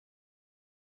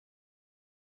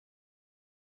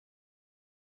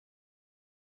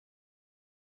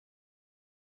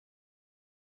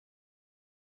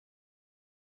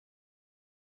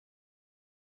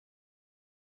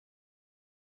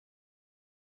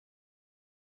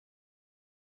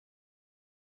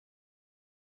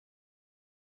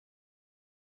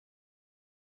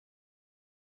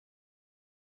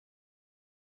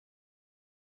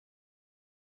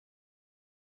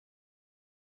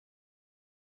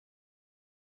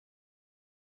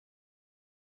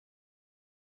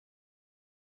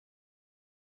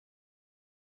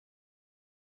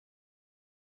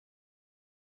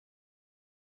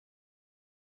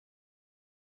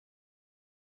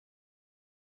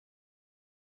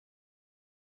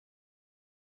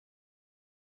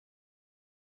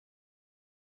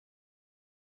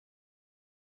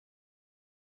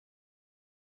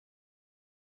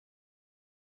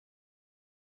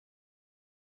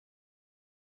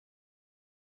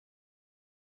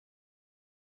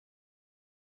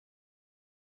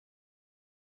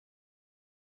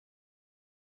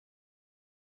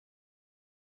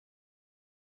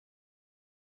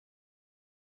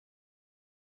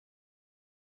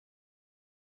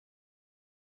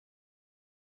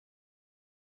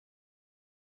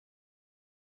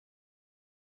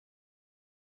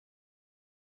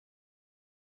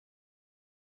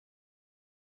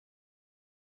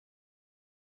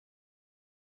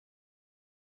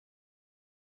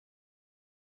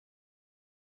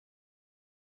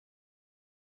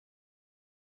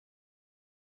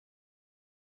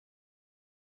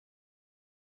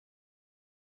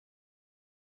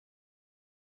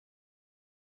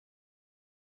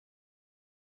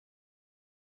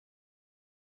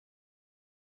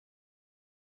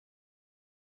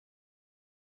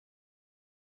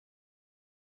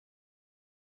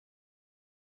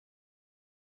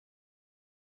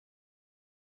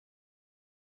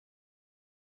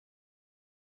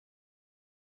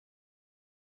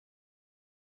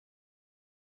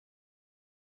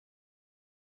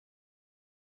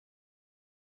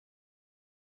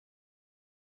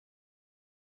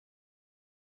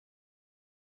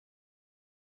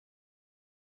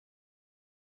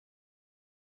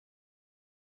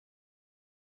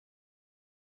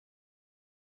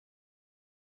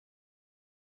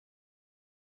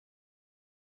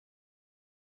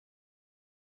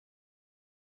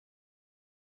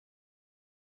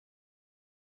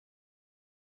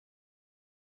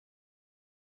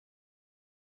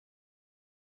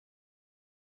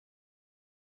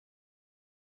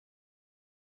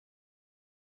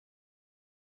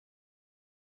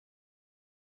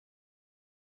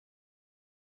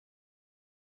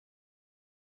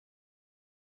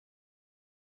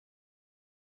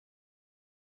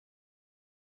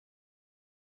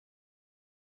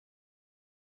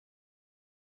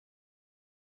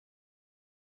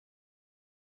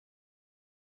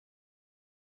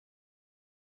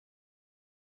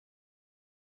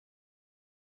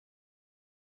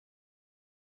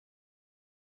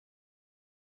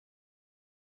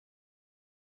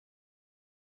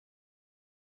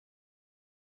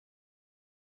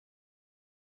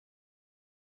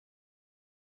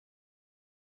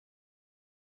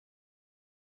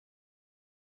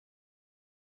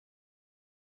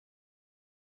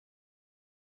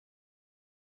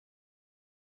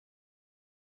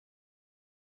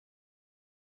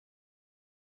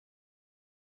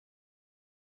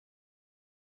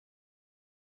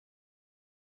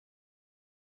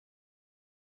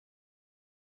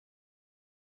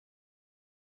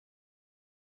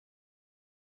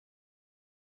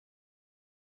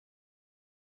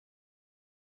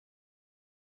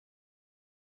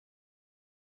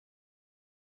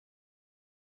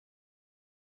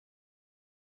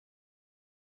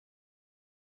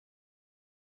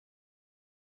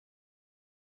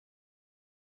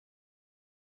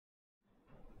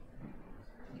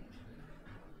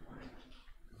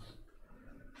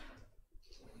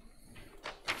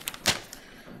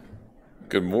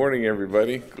Good morning,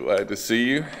 everybody. Glad to see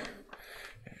you.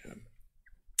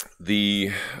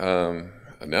 The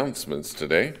announcements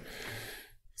today.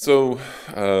 So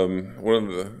one of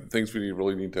the things we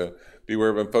really need to be aware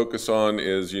of and focus on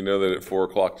is, you know, that at 4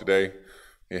 o'clock today,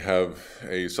 we have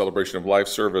a celebration of life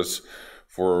service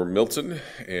for Milton.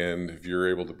 And if you're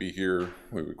able to be here,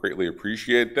 we would greatly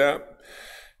appreciate that.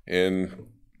 And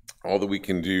all that we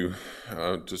can do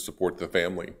to support the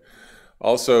family.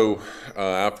 Also,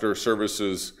 after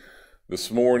services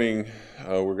this morning,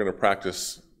 we're going to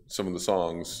practice some of the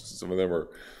songs. Some of them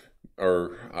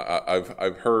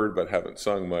I've heard but haven't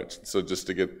sung much. So just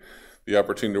to get the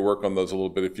opportunity to work on those a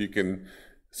little bit, if you can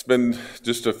spend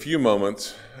just a few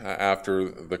moments after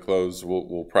the close,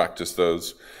 we'll practice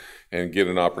those and get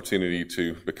an opportunity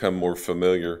to become more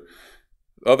familiar.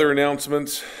 Other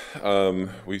announcements,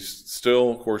 we still,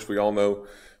 of course, we all know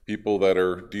people that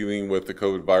are dealing with the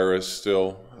COVID virus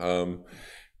still.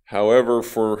 However,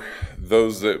 for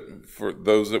those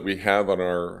that we have on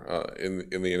our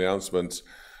in the announcements,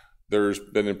 there's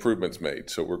been improvements made,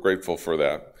 so we're grateful for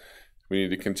that. We need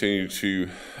to continue to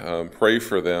pray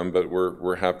for them, but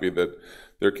we're happy that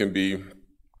there can be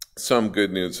some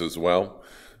good news as well.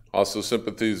 Also,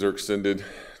 sympathies are extended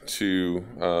to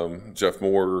Jeff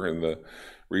Moore and the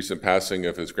recent passing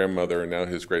of his grandmother and now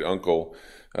his great uncle.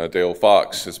 Dale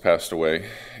Fox has passed away,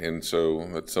 and so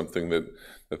that's something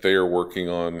that they are working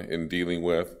on and dealing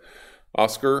with.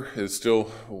 Oscar is still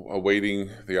awaiting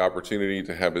the opportunity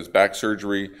to have his back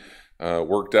surgery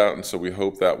worked out, and so we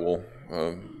hope that will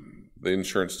the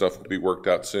insurance stuff will be worked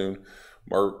out soon.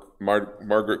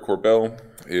 Margaret Corbell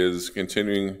is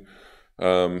continuing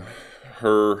her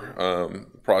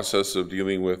process of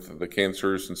dealing with the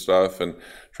cancers and stuff and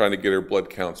trying to get her blood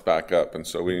counts back up, and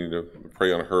so we need to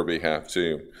pray on her behalf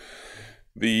too.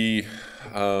 The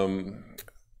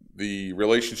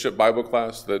relationship Bible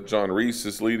class that John Reese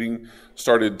is leading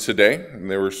started today, and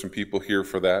there were some people here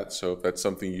for that, so if that's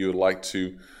something you would like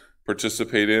to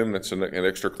participate in, that's an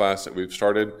extra class that we've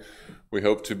started. We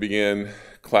hope to begin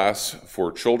class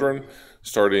for children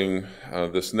starting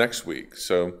this next week.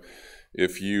 So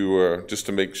if you, just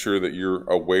to make sure that you're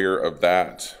aware of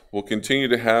that, we'll continue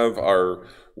to have our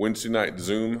Wednesday night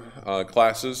Zoom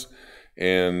classes,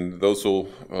 and those will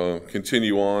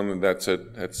continue on, and that's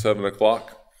at 7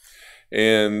 o'clock.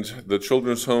 And the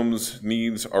children's homes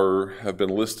needs have been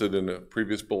listed in a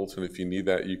previous bulletin. If you need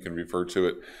that, you can refer to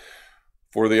it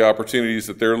for the opportunities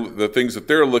that the things that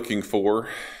they're looking for.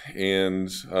 And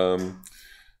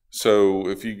so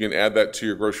if you can add that to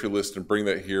your grocery list and bring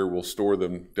that here, we'll store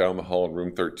them down the hall in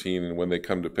room 13. And when they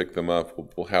come to pick them up,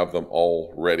 we'll have them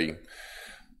all ready.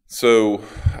 So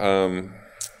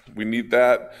we need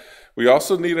that. We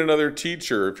also need another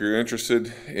teacher if you're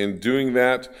interested in doing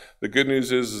that. The good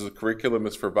news is the curriculum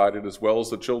is provided as well as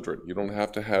the children. You don't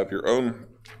have to have your own.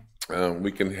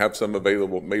 We can have some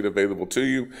made available to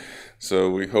you. So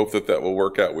we hope that will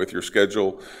work out with your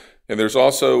schedule. And there's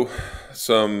also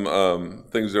some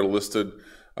things that are listed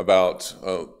about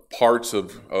parts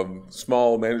of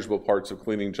small manageable parts of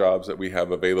cleaning jobs that we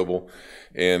have available.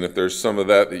 And if there's some of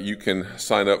that you can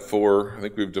sign up for, I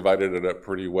think we've divided it up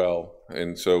pretty well.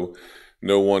 And so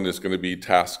no one is going to be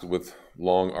tasked with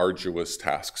long, arduous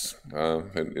tasks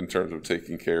in terms of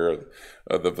taking care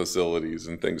of the facilities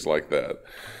and things like that.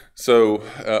 So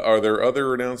are there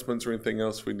other announcements or anything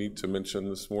else we need to mention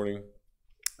this morning?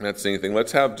 That's anything.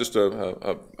 Let's have just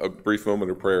a brief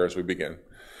moment of prayer as we begin.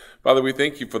 Father, we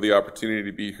thank you for the opportunity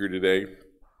to be here today.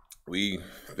 We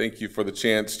thank you for the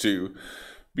chance to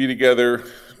be together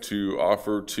to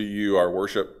offer to you our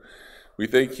worship. We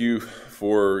thank you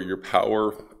for your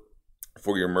power,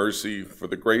 for your mercy, for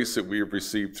the grace that we have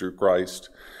received through Christ.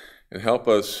 And help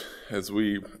us as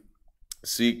we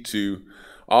seek to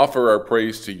offer our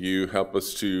praise to you. Help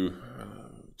us to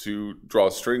draw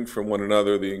strength from one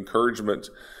another, the encouragement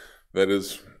that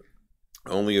is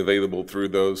only available through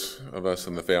those of us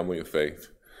in the family of faith.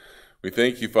 We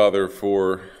thank you, Father,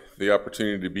 for the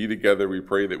opportunity to be together. We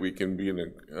pray that we can be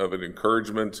of an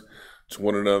encouragement to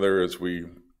one another as we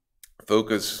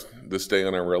focus this day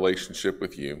on our relationship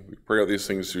with you. We pray all these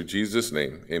things through Jesus'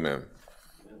 name. Amen.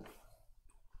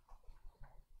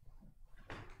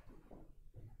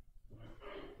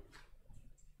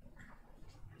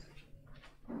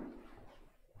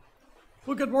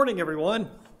 Well, good morning, everyone.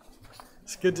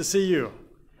 It's good to see you.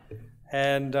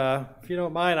 And if you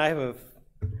don't mind, I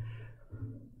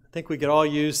think we could all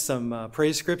use some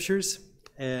praise scriptures.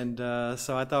 And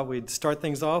so I thought we'd start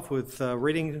things off with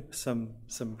reading some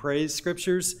praise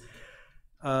scriptures.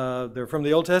 They're from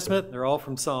the Old Testament. They're all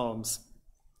from Psalms.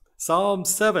 Psalm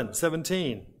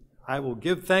 7:17. I will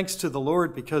give thanks to the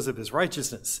Lord because of his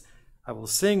righteousness. I will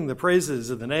sing the praises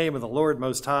of the name of the Lord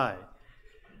Most High.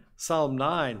 Psalm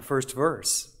 9, first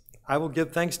verse. I will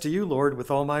give thanks to you, Lord, with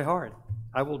all my heart.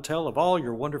 I will tell of all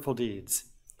your wonderful deeds.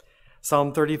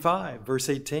 Psalm 35, verse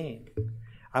 18.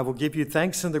 I will give you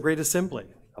thanks in the great assembly.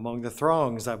 Among the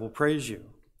throngs I will praise you.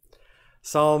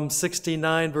 Psalm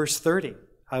 69, verse 30.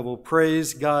 I will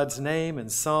praise God's name in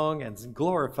song and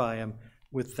glorify him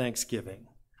with thanksgiving.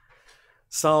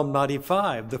 Psalm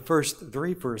 95, the first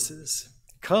 3 verses.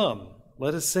 Come,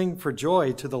 let us sing for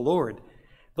joy to the Lord.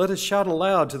 Let us shout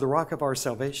aloud to the rock of our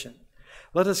salvation.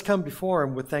 Let us come before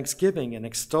him with thanksgiving and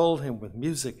extol him with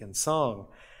music and song.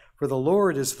 For the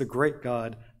Lord is the great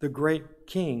God, the great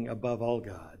King above all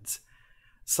gods.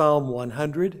 Psalm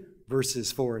 100,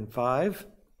 verses 4 and 5.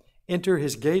 Enter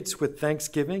his gates with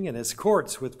thanksgiving and his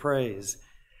courts with praise.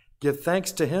 Give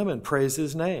thanks to him and praise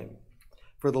his name.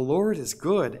 For the Lord is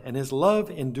good, and his love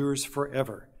endures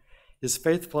forever. His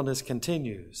faithfulness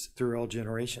continues through all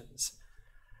generations.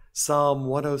 Psalm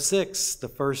 106, the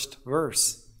first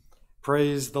verse.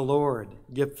 Praise the Lord.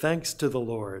 Give thanks to the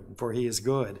Lord, for he is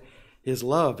good. His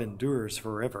love endures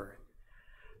forever.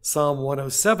 Psalm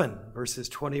 107, verses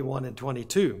 21 and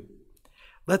 22.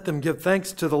 Let them give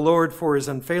thanks to the Lord for his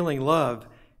unfailing love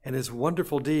and his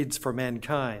wonderful deeds for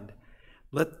mankind.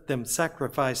 Let them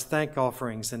sacrifice thank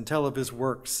offerings and tell of his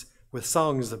works with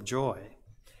songs of joy.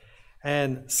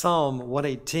 And Psalm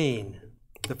 118,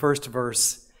 the first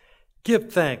verse.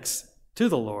 Give thanks to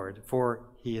the Lord,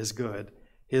 for he is good.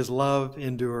 His love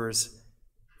endures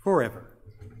forever.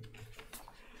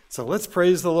 So let's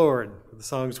praise the Lord for the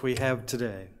songs we have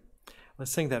today.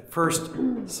 Let's sing that first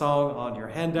song on your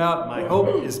handout. My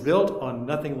hope is built on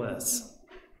nothing less.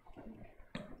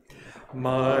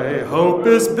 My hope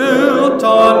is built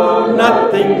on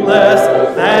nothing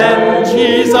less than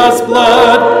Jesus'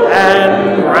 blood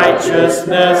and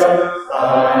righteousness.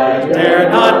 I dare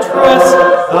not trust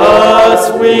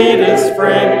the sweetest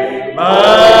frame,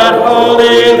 but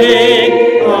wholly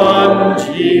lean on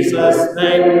Jesus'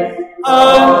 name.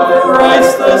 On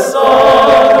Christ the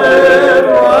solid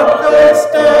rock I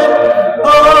stand,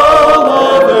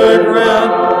 all other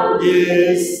ground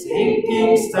is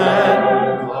sinking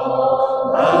sand.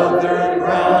 All other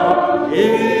ground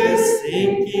is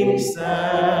sinking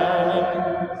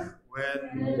sand.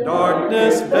 When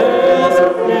darkness veils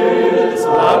his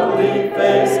lovely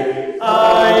face,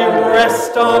 I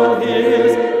rest on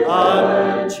his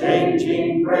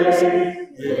unchanging grace.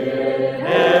 In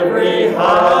every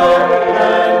high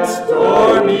and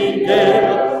stormy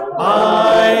gale,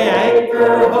 my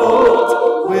anchor holds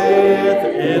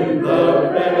within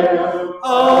the veil.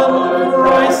 On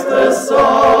Christ the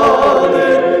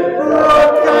solid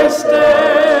rock I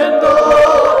stand,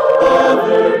 all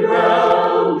other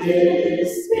ground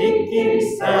is sinking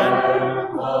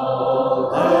sand.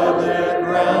 All other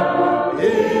ground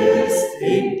is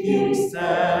sinking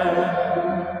sand.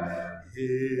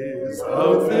 His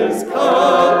oath is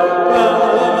covenant,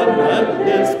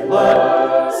 his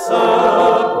blood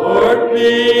support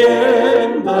me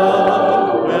in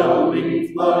the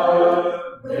whelming flood.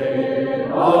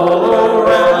 When all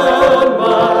around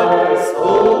my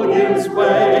soul gives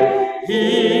way,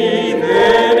 he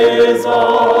then is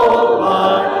all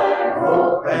my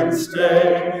hope and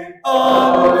stay.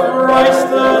 On Christ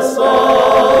the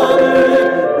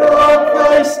solid rock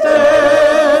I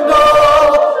stand,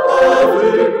 all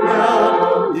other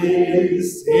ground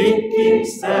is sinking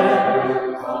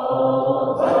sand.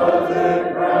 All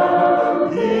other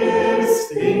ground is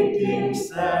sinking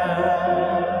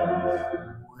sand.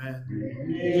 When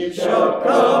he shall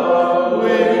come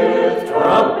with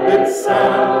trumpet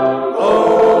sound,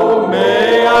 oh,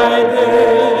 may I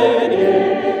then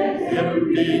in him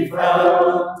be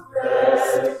found,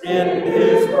 dressed in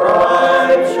his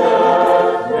righteousness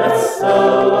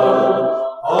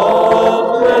alone,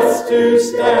 all blessed to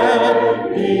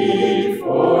stand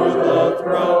before the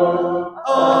throne.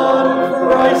 On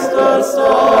Christ the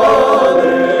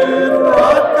solid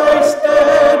rock I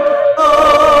stand,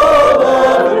 all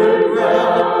other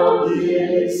ground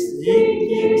is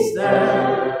sinking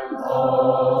sand.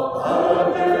 All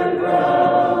other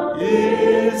ground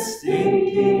is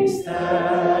sinking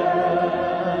sand.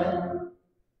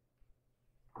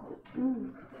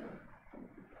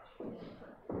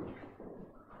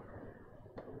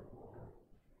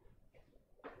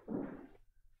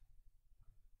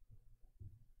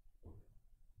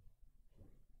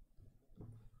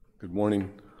 Good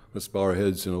morning. Let's bow our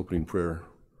heads in opening prayer.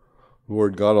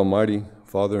 Lord God Almighty,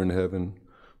 Father in heaven,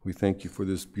 we thank you for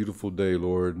this beautiful day,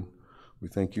 Lord. We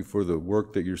thank you for the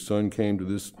work that your Son came to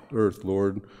this earth,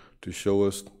 Lord, to show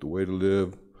us the way to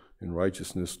live in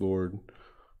righteousness, Lord.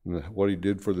 and what he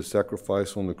did for the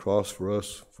sacrifice on the cross for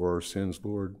us, for our sins,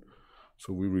 Lord.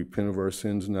 So we repent of our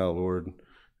sins now, Lord,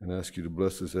 and ask you to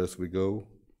bless us as we go.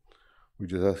 We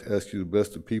just ask you to bless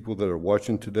the people that are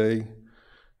watching today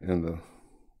and the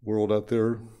world out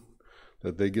there,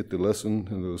 that they get the lesson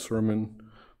and the sermon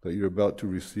that you're about to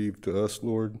receive to us,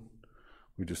 Lord.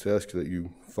 We just ask that you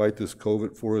fight this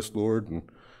COVID for us, Lord, and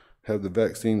have the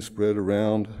vaccine spread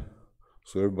around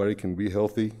so everybody can be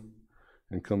healthy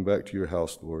and come back to your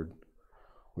house, Lord.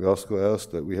 We also ask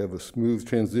that we have a smooth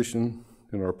transition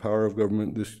in our power of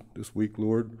government this week,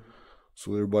 Lord,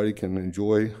 so everybody can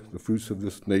enjoy the fruits of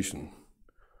this nation.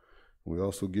 We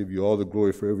also give you all the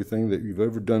glory for everything that you've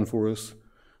ever done for us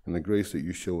and the grace that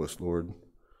you show us, Lord,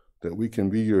 that we can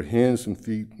be your hands and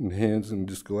feet and hands and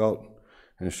just go out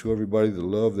and show everybody the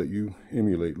love that you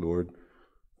emulate, Lord,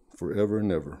 forever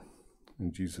and ever.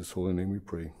 In Jesus' holy name we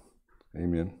pray.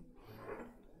 Amen.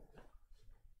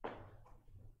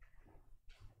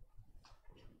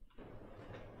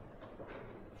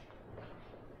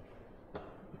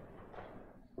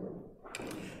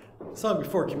 The song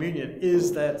before communion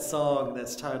is that song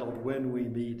that's titled When We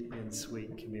Meet in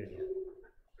Sweet Communion.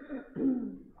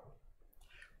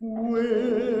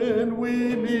 When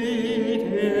we meet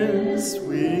in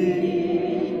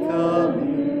sweet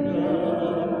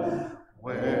communion,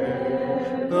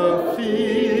 where the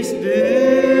feast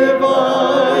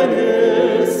divine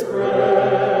is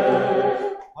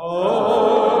spread,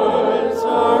 hearts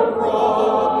are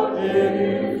brought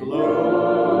in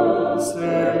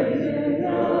closer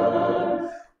union,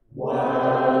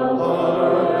 while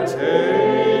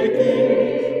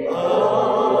partaking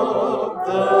of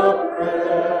the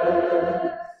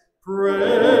bread,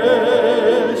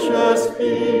 precious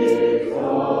feast,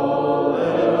 all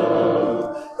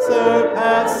else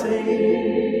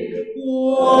surpassing,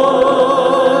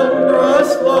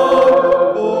 wondrous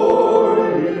love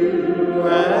for you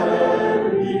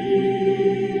and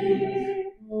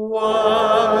me.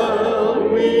 While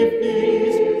we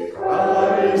feast,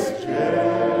 Christ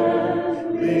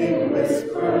gently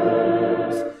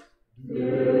whispers,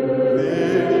 "Do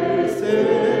this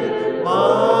in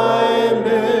my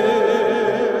memory."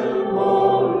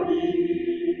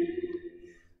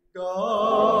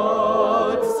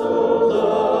 God so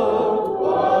loved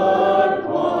what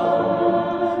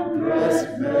wondrous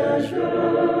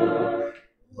measure,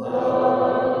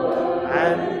 loved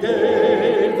and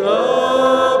gave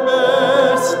the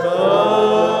best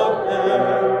of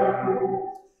them,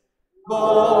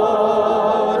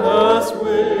 bought us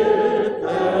with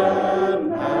that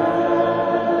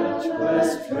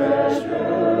matchless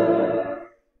treasure,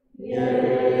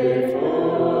 gave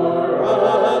for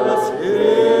us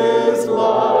his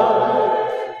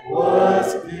life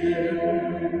was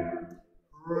given.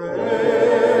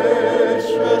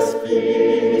 Precious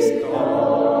feast,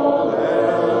 all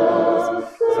else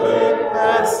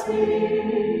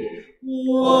surpassing,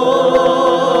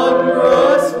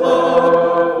 wondrous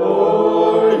love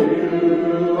for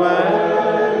you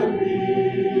and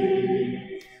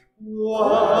me.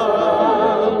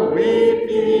 While we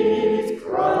feast,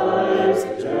 Christ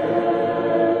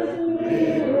gently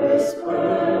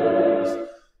whispers,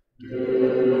 "Do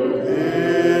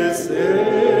this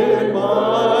in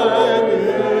my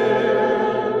memory."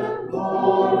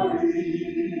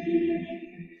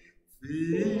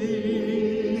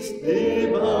 Feast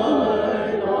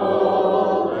divine,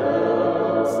 all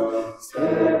else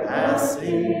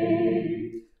surpassing,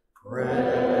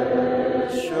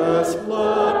 precious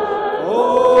blood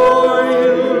for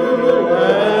you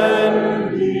and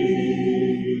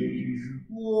me.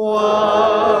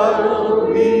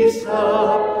 While we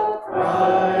sup,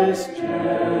 Christ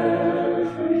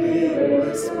gently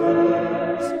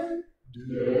whispers,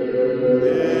 "Do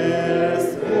this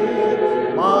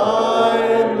in my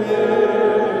memory."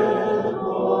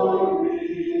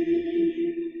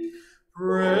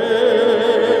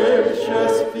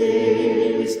 Precious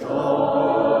feast,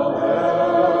 all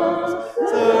else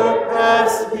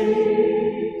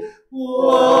surpassing,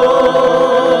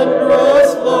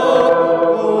 wondrous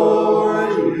love for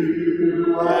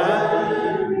you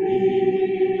and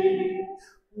me.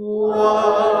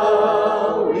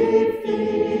 While we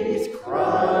feast,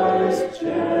 Christ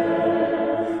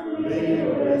gently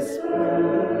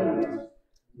whispers,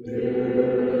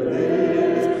 "Do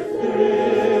this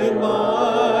in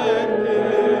my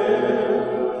memory."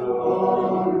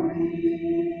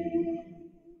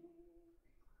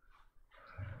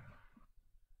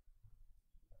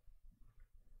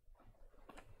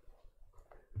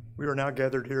 We are now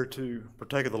gathered here to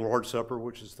partake of the Lord's Supper,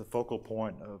 which is the focal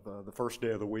point of the first day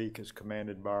of the week as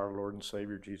commanded by our Lord and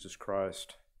Savior Jesus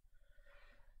Christ.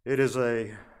 It is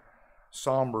a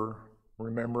somber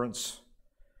remembrance,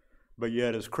 but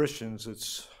yet as Christians,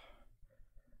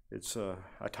 it's a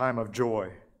time of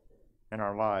joy in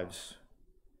our lives.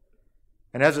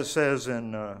 And as it says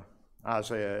in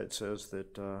Isaiah, it says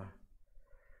that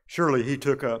surely he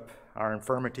took up our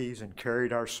infirmities and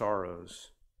carried our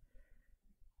sorrows.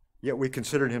 Yet we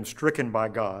considered him stricken by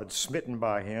God, smitten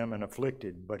by him, and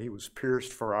afflicted, but he was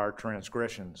pierced for our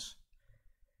transgressions.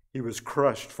 He was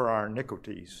crushed for our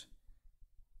iniquities,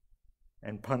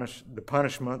 and the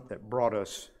punishment that brought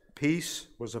us peace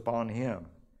was upon him,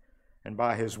 and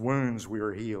by his wounds we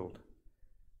are healed.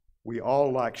 We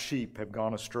all like sheep have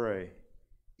gone astray.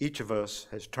 Each of us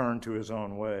has turned to his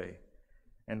own way,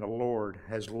 and the Lord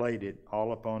has laid it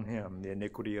all upon him, the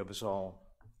iniquity of us all.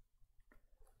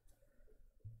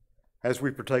 As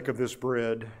we partake of this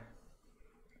bread,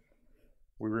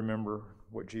 we remember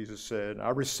what Jesus said. I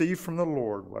received from the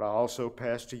Lord what I also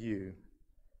passed to you.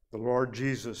 The Lord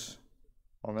Jesus,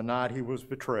 on the night he was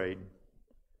betrayed,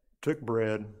 took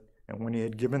bread, and when he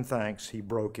had given thanks, he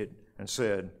broke it and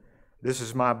said, "This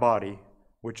is my body,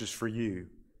 which is for you.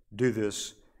 Do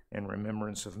this in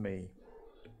remembrance of me."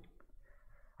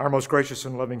 Our most gracious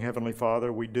and loving Heavenly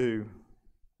Father, we do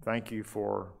thank you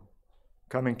for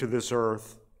coming to this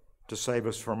earth to save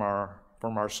us from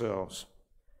ourselves.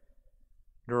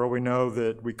 Lord, we know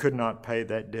that we could not pay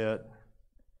that debt,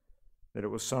 that it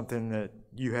was something that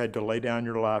you had to lay down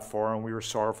your life for, and we were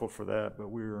sorrowful for that, but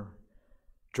we were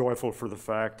joyful for the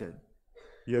fact that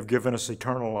you have given us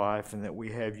eternal life and that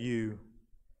we have you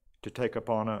to take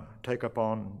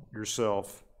upon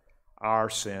yourself our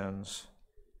sins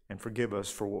and forgive us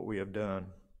for what we have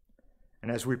done. And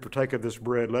as we partake of this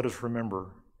bread, let us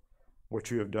remember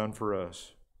what you have done for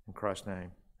us. In Christ's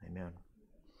name, amen.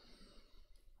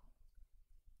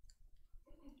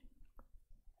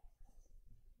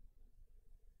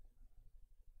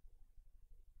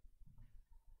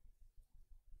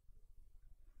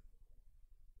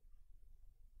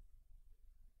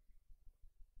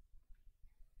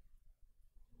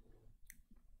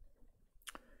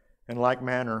 In like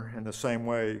manner, in the same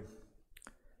way,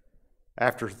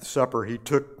 after supper, he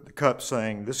took the cup,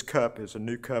 saying, "This cup is a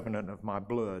new covenant of my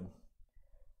blood.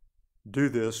 Do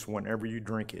this whenever you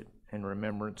drink it in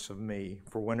remembrance of me.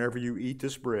 For whenever you eat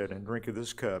this bread and drink of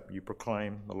this cup, you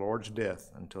proclaim the Lord's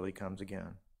death until he comes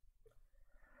again."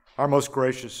 Our most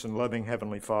gracious and loving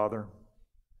Heavenly Father,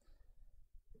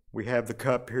 we have the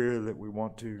cup here that we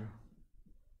want to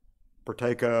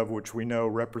partake of, which we know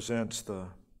represents the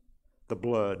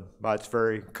blood. By its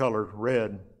very color,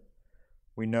 red,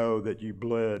 we know that you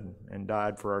bled and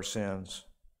died for our sins,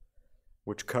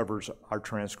 which covers our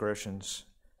transgressions.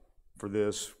 For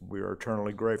this, we are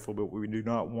eternally grateful, but we do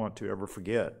not want to ever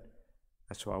forget.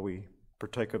 That's why we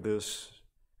partake of this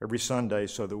every Sunday,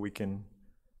 so that we can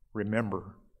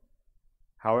remember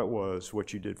how it was,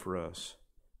 what you did for us.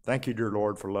 Thank you, dear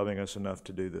Lord, for loving us enough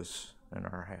to do this on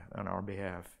our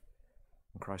behalf.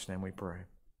 In Christ's name we pray.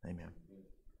 Amen.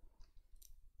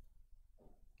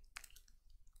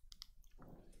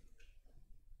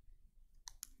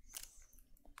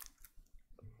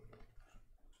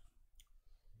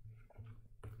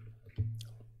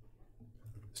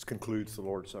 This concludes the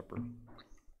Lord's Supper.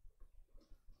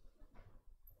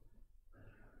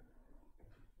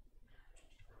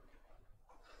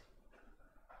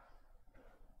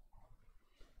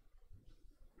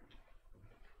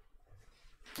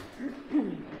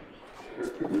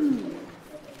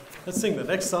 Let's sing the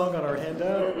next song on our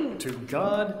handout. To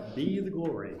God be the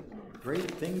glory, great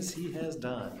things he has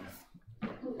done.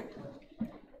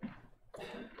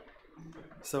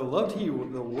 So loved he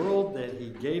the world that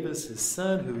he gave us his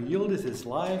Son, who yielded his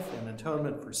life in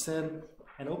atonement for sin,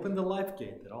 and opened the life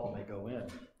gate that all may go in.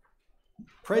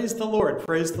 Praise the Lord,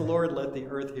 let the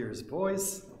earth hear his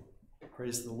voice.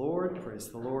 Praise the Lord,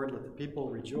 let the people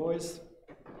rejoice.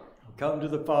 Come to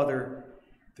the Father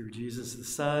through Jesus the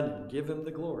Son, and give him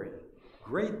the glory.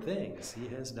 Great things he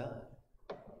has done.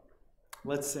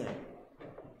 Let's sing.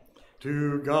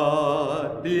 To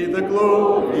God be the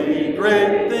glory,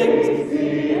 great things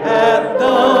he hath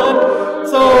done.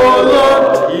 So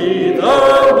loved he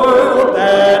the world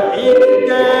that he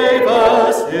gave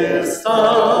us his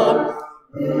Son,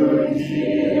 who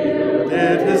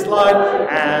yielded his life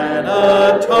an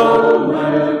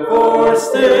atonement for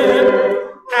sin,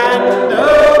 and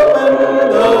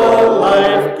opened the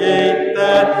life gate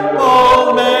that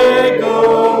all may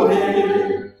go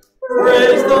in.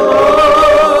 Praise the Lord.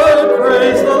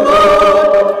 Praise the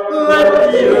Lord,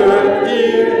 let the earth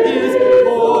hear his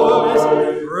voice.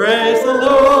 Praise the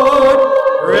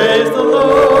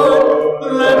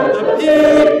Lord, let the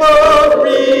people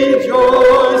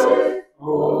rejoice.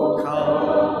 Oh,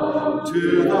 come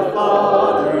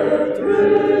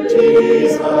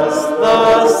Jesus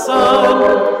the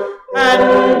Son,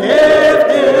 and give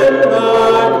him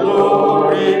the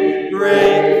glory.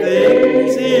 Great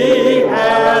things he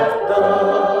hath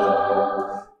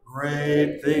done.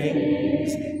 Great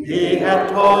things he hath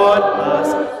taught us.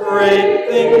 Great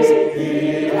things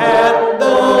he hath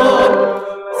done.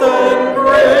 And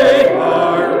great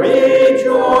our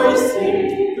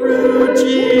rejoicing through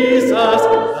Jesus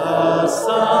the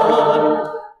Son.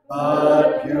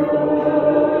 But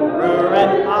purer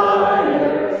and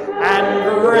higher and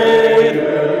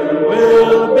greater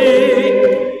will be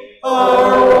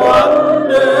our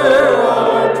wonder,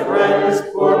 our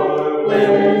transport,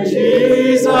 when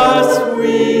Jesus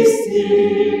we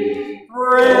see.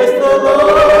 Praise the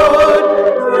Lord,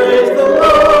 praise the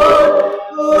Lord,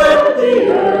 let the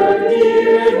earth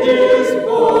hear his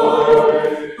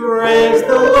voice. Praise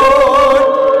the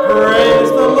Lord, praise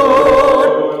the Lord,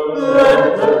 let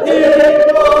the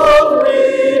people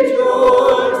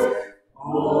rejoice.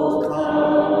 Oh,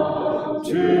 come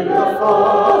to the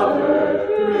Father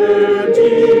through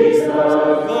Jesus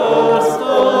the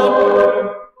Son,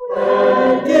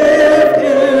 and give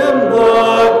him the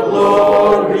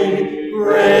glory.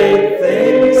 Great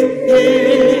things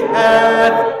he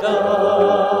hath done.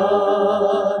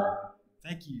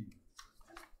 Thank you.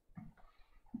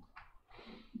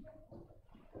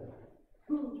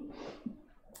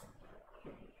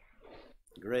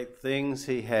 Great things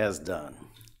he has done,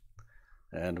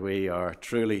 and we are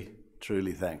truly,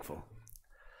 truly thankful.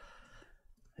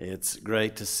 It's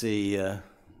great to see the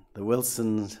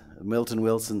Milton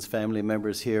Wilson's family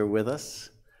members here with us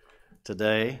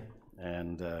today,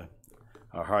 and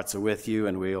our hearts are with you,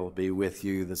 and we'll be with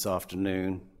you this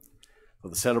afternoon for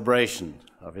the celebration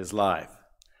of his life.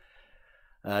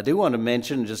 I do want to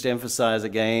mention, just emphasize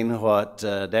again what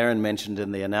Darren mentioned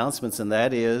in the announcements, and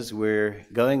that is we're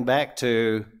going back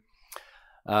to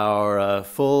our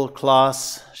full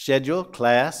class schedule.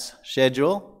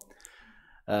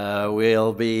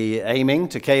 We'll be aiming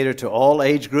to cater to all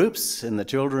age groups in the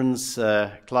children's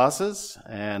classes,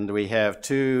 and we have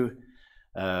two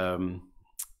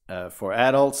for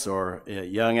adults or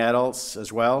young adults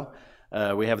as well.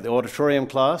 We have the auditorium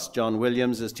class. John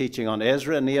Williams is teaching on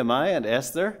Ezra, Nehemiah, and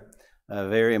Esther, a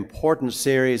very important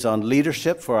series on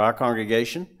leadership for our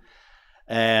congregation.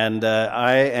 And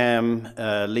I am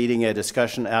leading a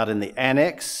discussion out in the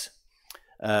annex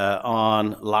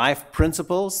on life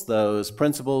principles, those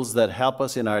principles that help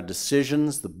us in our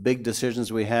decisions, the big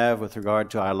decisions we have with regard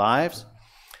to our lives.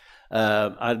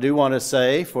 I do want to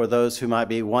say, for those who might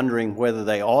be wondering whether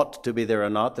they ought to be there or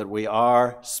not, that we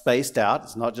are spaced out.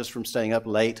 It's not just from staying up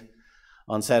late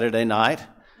on Saturday night.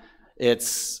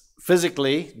 It's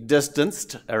physically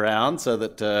distanced around so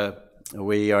that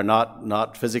we are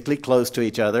not physically close to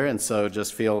each other, and so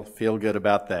just feel good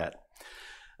about that.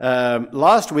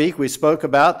 Last week we spoke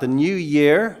about the new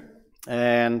year,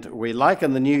 and we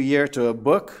liken the new year to a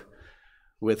book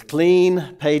with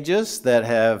clean pages that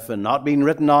have not been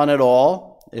written on at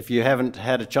all. If you haven't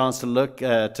had a chance to look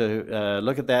at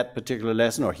that particular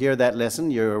lesson or hear that lesson,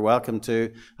 you're welcome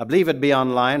to. I believe it'd be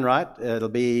online, right? It'll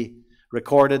be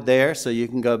recorded there, so you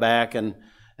can go back and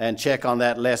check on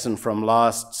that lesson from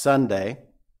last Sunday.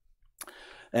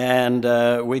 And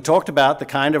we talked about the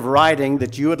kind of writing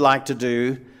that you would like to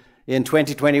do in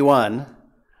 2021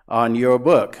 on your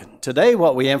book. Today,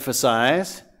 what we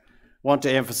want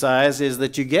to emphasize is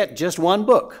that you get just one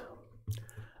book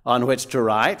on which to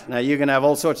write. Now, you can have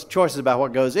all sorts of choices about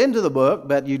what goes into the book,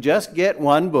 but you just get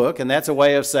one book, and that's a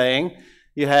way of saying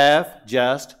you have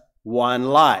just one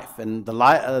life. And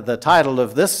the title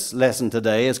of this lesson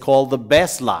today is called The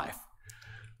Best Life,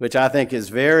 which I think is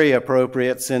very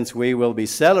appropriate since we will be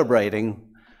celebrating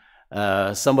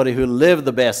somebody who lived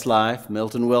the best life,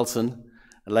 Milton Wilson,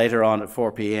 later on at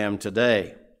 4 p.m.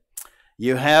 today.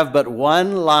 You have but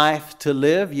one life to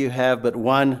live. You have but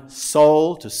one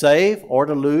soul to save or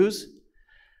to lose.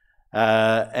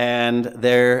 And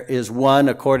there is one,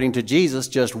 according to Jesus,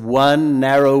 just one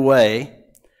narrow way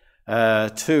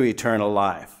to eternal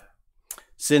life.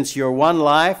 Since your one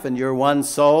life and your one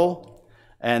soul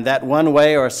and that one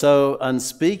way are so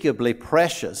unspeakably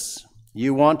precious,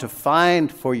 you want to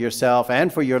find for yourself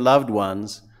and for your loved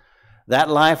ones that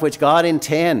life which God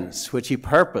intends, which He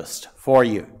purposed for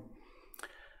you.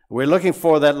 We're looking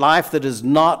for that life that is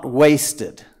not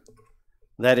wasted,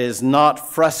 that is not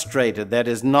frustrated, that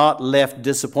is not left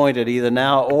disappointed either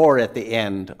now or at the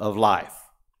end of life.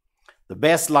 The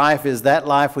best life is that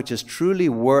life which is truly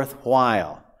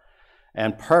worthwhile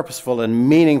and purposeful and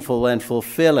meaningful and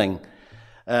fulfilling,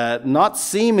 not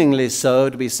seemingly so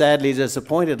to be sadly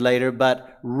disappointed later,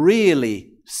 but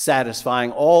really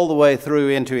satisfying all the way through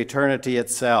into eternity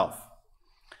itself.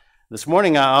 This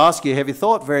morning I ask you, have you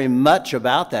thought very much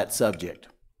about that subject?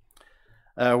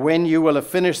 When you will have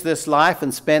finished this life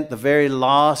and spent the very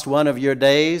last one of your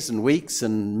days and weeks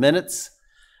and minutes,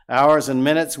 hours and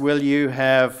minutes, what will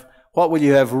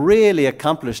you have really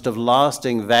accomplished of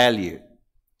lasting value?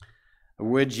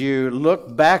 Would you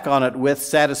look back on it with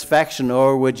satisfaction,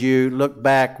 or would you look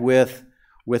back with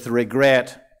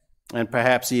regret and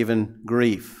perhaps even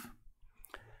grief?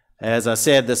 As I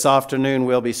said, this afternoon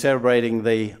we'll be celebrating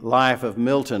the life of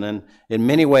Milton, and in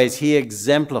many ways he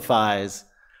exemplifies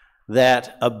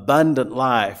that abundant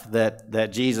life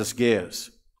that Jesus gives.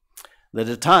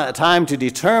 The time to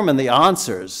determine the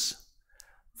answers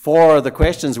for the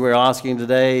questions we're asking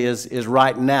today is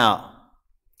right now.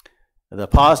 The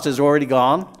past is already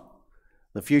gone.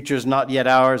 The future is not yet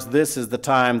ours. This is the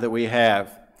time that we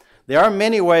have. There are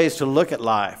many ways to look at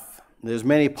life. There's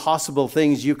many possible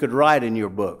things you could write in your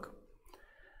book.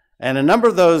 And a number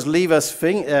of those leave us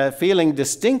feeling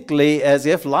distinctly as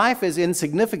if life is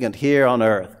insignificant here on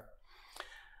earth.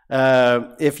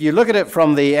 If you look at it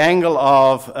from the angle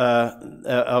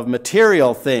of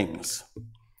material things,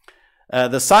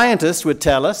 the scientist would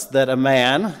tell us that a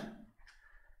man,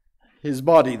 his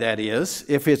body that is,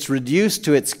 if it's reduced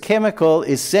to its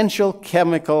essential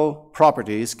chemical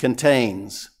properties,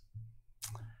 contains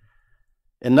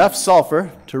enough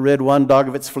sulfur to rid one dog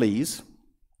of its fleas,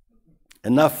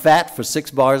 enough fat for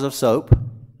 6 bars of soap,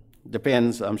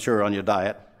 depends, I'm sure, on your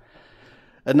diet,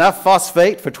 enough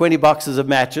phosphate for 20 boxes of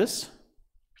matches,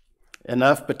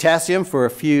 enough potassium for a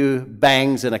few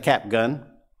bangs in a cap gun,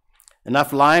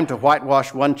 enough lime to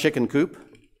whitewash 1 chicken coop,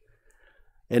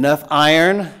 enough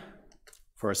iron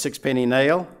for a 6-penny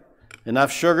nail,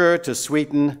 enough sugar to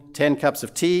sweeten 10 cups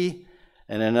of tea,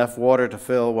 and enough water to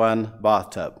fill 1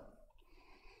 bathtub.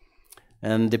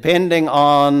 And depending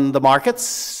on the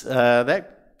markets,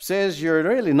 that says you're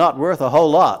really not worth a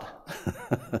whole lot.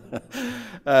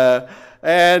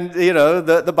 And, you know,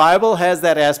 the Bible has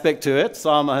that aspect to it.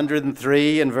 Psalm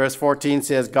 103 and verse 14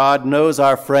 says, God knows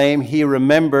our frame. He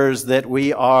remembers that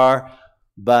we are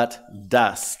but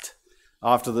dust.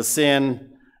 After the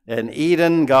sin in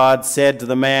Eden, God said to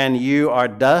the man, you are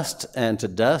dust, and to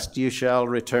dust you shall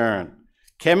return.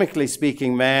 Chemically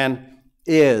speaking, man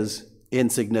is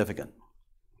insignificant.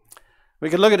 We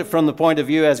could look at it from the point of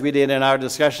view, as we did in our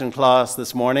discussion class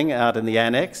this morning out in the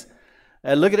annex,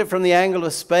 and look at it from the angle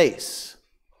of space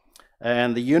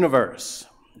and the universe.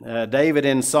 David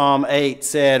in Psalm 8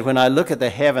 said, when I look at the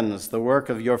heavens, the work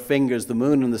of your fingers, the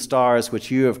moon and the stars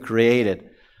which you have created,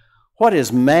 what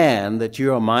is man that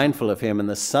you are mindful of him, and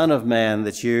the son of man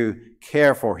that you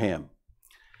care for him?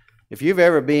 If you've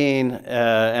ever been,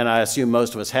 and I assume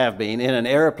most of us have been, in an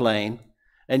airplane,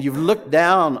 and you've looked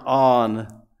down on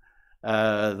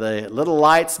the little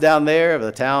lights down there of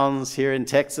the towns here in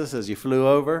Texas as you flew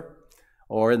over,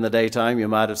 or in the daytime you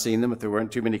might have seen them if there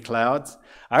weren't too many clouds.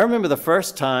 I remember the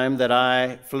first time that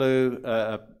I flew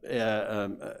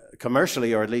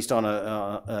commercially, or at least on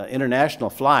an international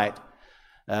flight.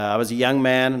 I was a young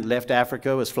man, left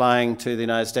Africa, was flying to the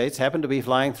United States, happened to be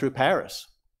flying through Paris.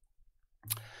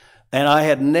 And I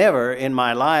had never in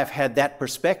my life had that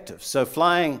perspective. So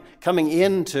coming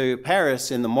into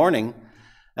Paris in the morning,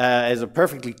 as a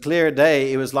perfectly clear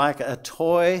day, it was like a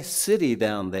toy city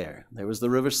down there. There was the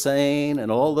River Seine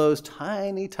and all those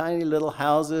tiny, tiny little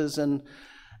houses and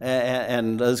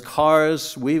those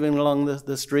cars weaving along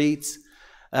the streets.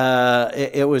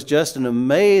 It was just an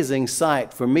amazing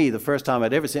sight for me the first time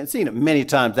I'd ever seen it many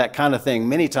times, that kind of thing,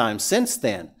 many times since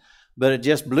then. But it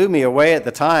just blew me away at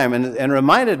the time and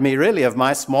reminded me really of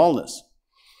my smallness.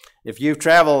 If you've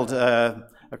traveled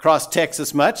across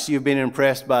Texas much, you've been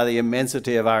impressed by the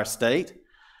immensity of our state.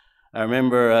 I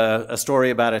remember a story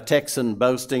about a Texan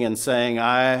boasting and saying,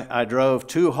 I drove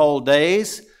 2 whole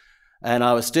days and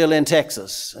I was still in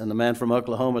Texas. And the man from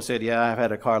Oklahoma said, yeah, I've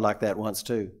had a car like that once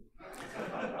too.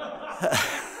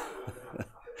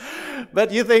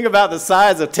 But you think about the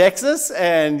size of Texas,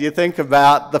 and you think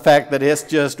about the fact that it's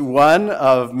just one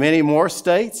of many more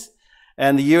states,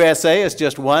 and the USA is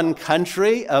just one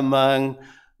country among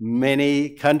many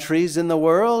countries in the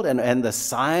world, and the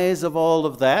size of all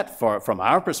of that, from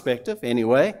our perspective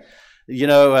anyway. You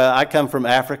know, I come from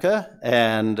Africa,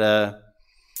 and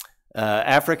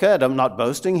Africa, and I'm not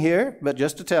boasting here, but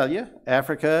just to tell you,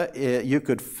 Africa, you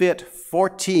could fit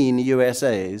 14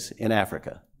 USAs in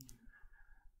Africa.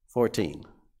 14.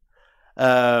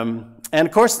 And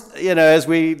of course, you know, as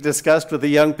we discussed with the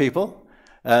young people,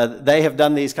 they have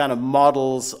done these kind of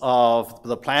models of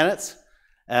the planets.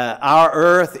 Our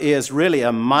Earth is really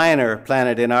a minor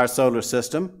planet in our solar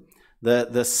system.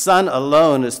 The sun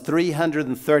alone is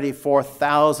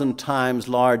 334,000 times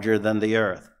larger than the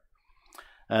Earth.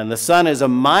 And the sun is a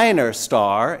minor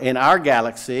star in our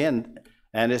galaxy, and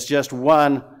it's just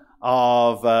one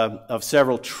of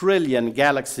several trillion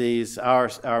galaxies.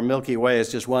 Our Milky Way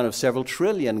is just one of several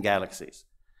trillion galaxies.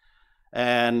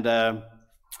 And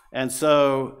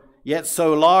so, yet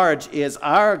so large is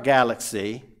our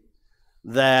galaxy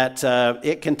that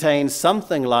it contains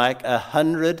something like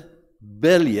 100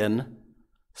 billion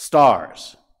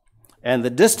stars. And the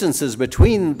distances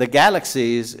between the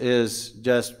galaxies is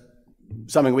just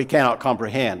something we cannot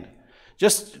comprehend.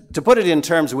 Just to put it in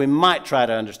terms we might try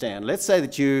to understand, let's say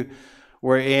that you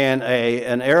were in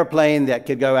an airplane that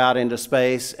could go out into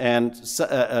space, and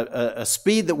a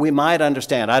speed that we might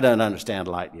understand. I don't understand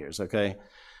light years, okay?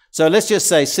 So let's just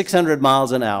say 600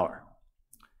 miles an hour.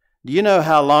 Do you know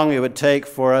how long it would take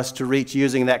for us to reach,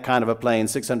 using that kind of a plane,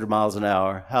 600 miles an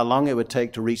hour, how long it would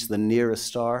take to reach the nearest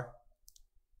star?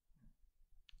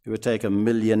 It would take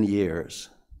 1,000,000 years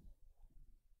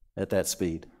at that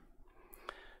speed.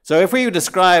 So if we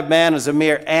describe man as a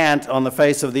mere ant on the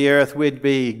face of the earth, we'd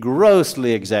be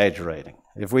grossly exaggerating.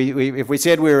 If we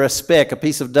said we were a speck, a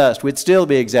piece of dust, we'd still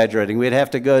be exaggerating. We'd have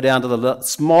to go down to the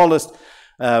smallest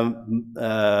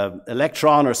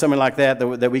electron or something like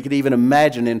that we could even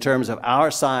imagine in terms of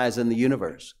our size in the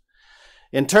universe.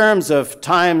 In terms of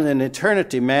time and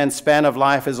eternity, man's span of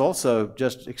life is also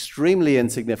just extremely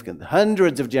insignificant.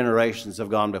 Hundreds of generations have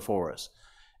gone before us.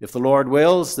 If the Lord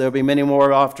wills, there'll be many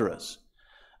more after us.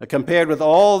 Compared with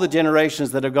all the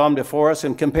generations that have gone before us,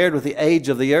 and compared with the age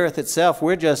of the earth itself,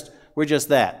 we're just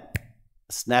that,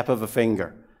 a snap of a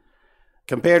finger.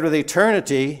 Compared with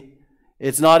eternity,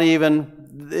 it's not even,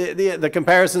 the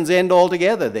comparisons end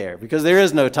altogether there, because there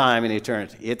is no time in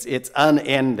eternity. It's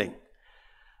unending.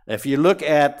 If you look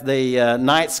at the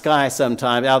night sky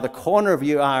sometime, out of the corner of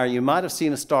your eye, you might have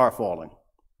seen a star falling.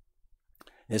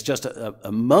 It's just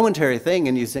a momentary thing,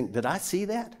 and you think, did I see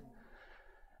that?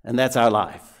 And that's our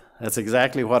life. That's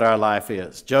exactly what our life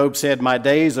is. Job said, my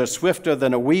days are swifter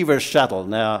than a weaver's shuttle.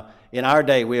 Now, in our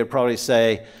day, we would probably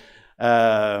say,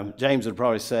 James would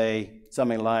probably say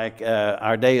something like,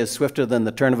 our day is swifter than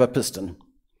the turn of a piston.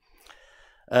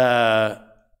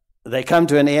 They come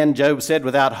to an end, Job said,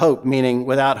 without hope, meaning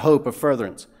without hope of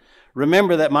furtherance.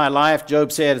 Remember that my life,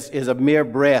 Job said, is a mere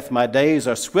breath. My days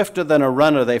are swifter than a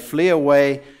runner. They flee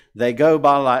away. They go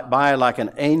by like an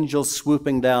angel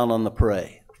swooping down on the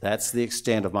prey. That's the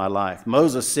extent of my life.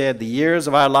 Moses said the years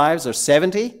of our lives are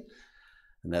 70,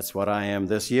 and that's what I am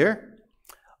this year.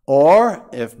 Or,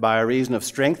 if by reason of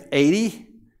strength, 80,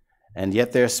 and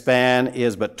yet their span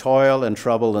is but toil and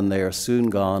trouble, and they are soon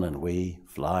gone, and we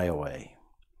fly away.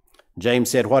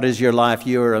 James said, what is your life?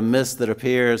 You are a mist that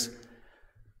appears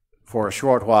for a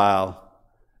short while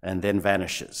and then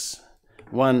vanishes.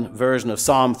 One version of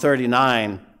Psalm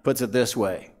 39 puts it this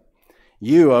way.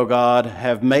 You, O God,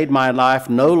 have made my life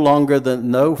no longer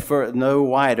than no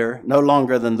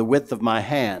longer than the width of my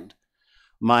hand.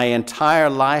 My entire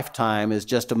lifetime is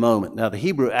just a moment. Now, the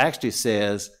Hebrew actually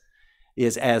says,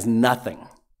 is as nothing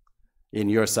in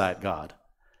your sight, God.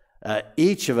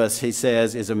 Each of us, he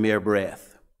says, is a mere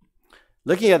breath.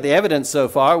 Looking at the evidence so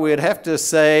far, we'd have to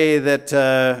say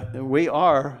that we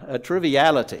are a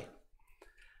triviality.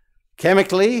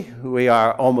 Chemically, we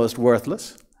are almost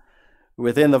worthless.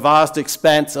 Within the vast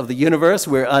expanse of the universe,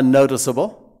 we're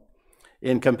unnoticeable.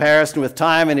 In comparison with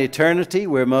time and eternity,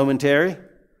 we're momentary.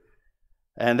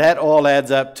 And that all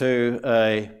adds up to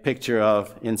a picture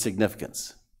of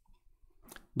insignificance.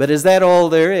 But is that all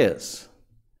there is?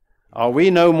 Are we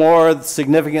no more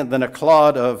significant than a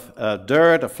clod of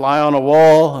dirt, a fly on a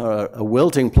wall, or a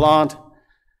wilting plant?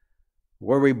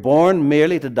 Were we born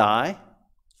merely to die?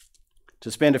 To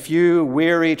spend a few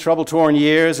weary, trouble-torn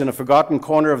years in a forgotten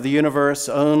corner of the universe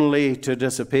only to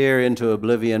disappear into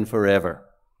oblivion forever?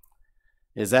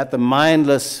 Is that the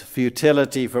mindless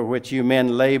futility for which you men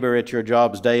labor at your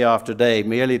jobs day after day,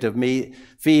 merely to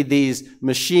feed these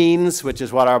machines, which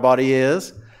is what our body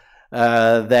is,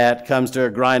 that comes to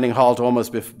a grinding halt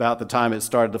almost about the time it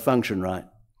started to function right?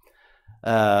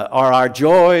 Are our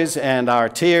joys and our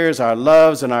tears, our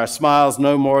loves and our smiles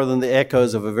no more than the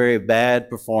echoes of a very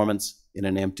bad performance in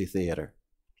an empty theater?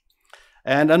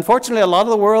 And unfortunately, a lot of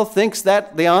the world thinks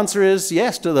that the answer is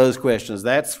yes to those questions.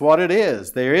 That's what it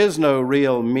is. There is no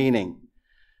real meaning.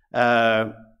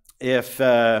 If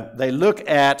they look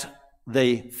at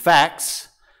the facts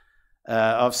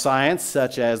of science,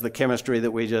 such as the chemistry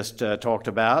that we just talked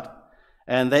about,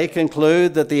 and they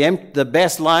conclude that the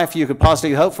best life you could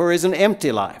possibly hope for is an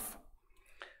empty life.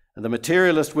 The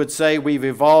materialist would say we've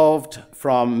evolved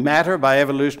from matter by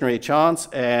evolutionary chance,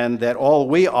 and that all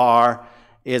we are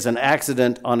is an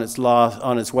accident on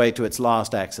its way to its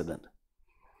last accident.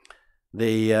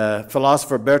 The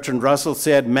philosopher Bertrand Russell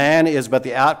said, man is but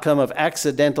the outcome of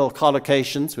accidental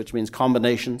collocations, which means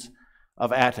combinations,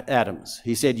 of atoms.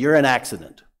 He said, you're an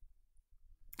accident.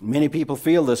 Many people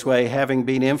feel this way, having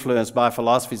been influenced by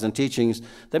philosophies and teachings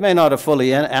they may not have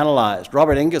fully analyzed.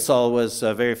 Robert Ingersoll was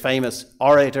a very famous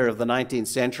orator of the 19th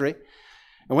century.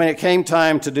 And when it came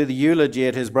time to do the eulogy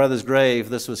at his brother's grave,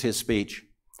 this was his speech.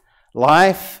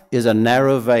 Life is a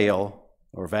narrow vale,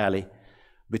 or valley,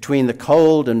 between the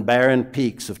cold and barren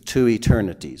peaks of two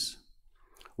eternities.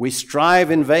 We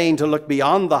strive in vain to look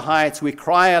beyond the heights. We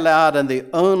cry aloud, and the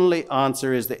only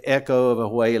answer is the echo of a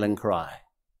wailing cry.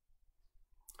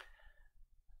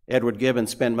 Edward Gibbon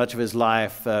spent much of his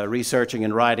life researching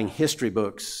and writing history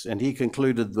books, and he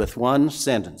concluded with one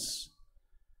sentence,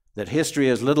 that history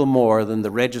is little more than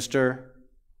the register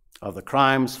of the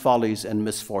crimes, follies, and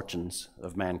misfortunes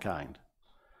of mankind.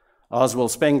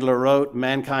 Oswald Spengler wrote,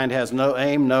 mankind has no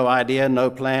aim, no idea,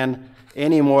 no plan,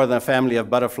 any more than a family of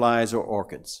butterflies or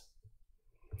orchids.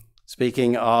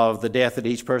 Speaking of the death that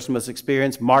each person must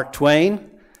experience, Mark Twain,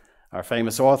 our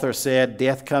famous author, said,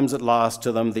 death comes at last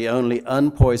to them, the only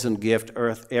unpoisoned gift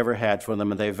earth ever had for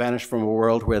them, and they vanish from a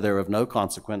world where they're of no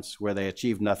consequence, where they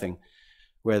achieve nothing,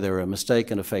 where they're a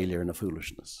mistake and a failure and a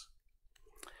foolishness.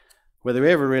 Whether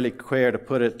we ever really care to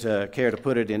put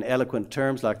it in eloquent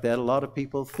terms like that, a lot of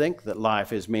people think that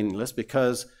life is meaningless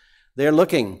because they're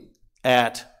looking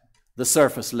at the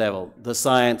surface level, the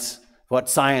science, what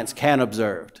science can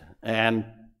observe. And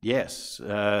yes,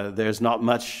 there's not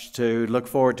much to look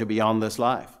forward to beyond this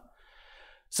life.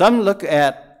 Some look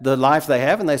at the life they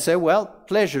have and they say, well,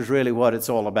 pleasure's really what it's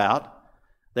all about.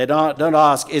 They don't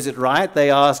ask, is it right? They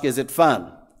ask, is it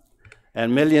fun?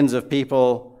 And millions of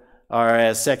people are,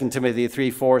 as 2 Timothy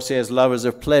 3:4 says, lovers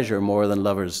of pleasure more than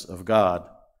lovers of God.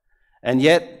 And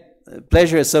yet,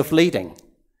 pleasure is so fleeting.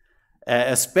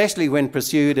 Especially when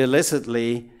pursued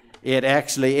illicitly, it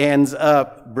actually ends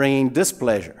up bringing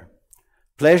displeasure.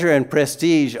 Pleasure and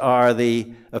prestige are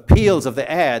the appeals of the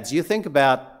ads. You think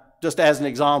about, just as an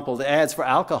example, the ads for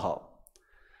alcohol.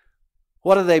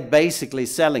 What are they basically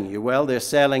selling you? Well, they're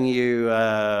selling you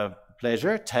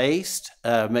pleasure, taste,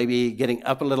 maybe getting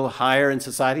up a little higher in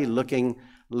society, looking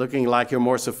like you're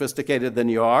more sophisticated than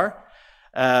you are.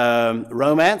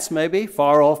 Romance, maybe,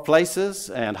 far off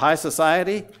places and high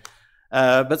society.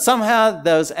 But somehow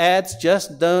those ads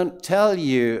just don't tell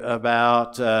you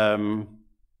about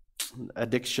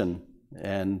addiction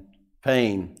and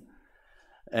pain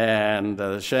and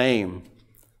the shame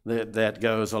that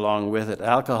goes along with it.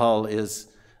 Alcohol is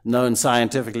known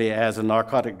scientifically as a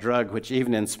narcotic drug, which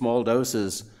even in small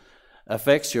doses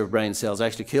affects your brain cells,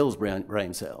 actually kills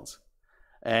brain cells,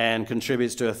 and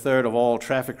contributes to a third of all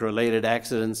traffic-related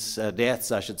accidents,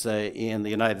 deaths, I should say, in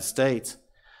the United States.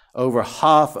 Over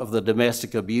half of the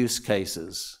domestic abuse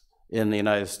cases in the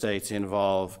United States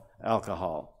involve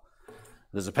alcohol.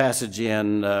 There's a passage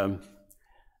in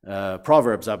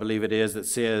Proverbs, I believe it is,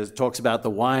 that talks about the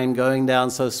wine going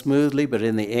down so smoothly, but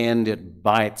in the end it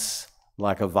bites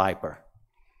like a viper.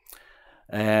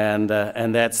 And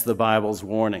that's the Bible's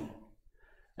warning.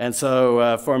 And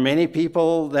so for many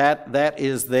people, that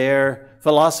is their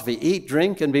philosophy. Eat,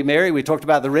 drink, and be merry. We talked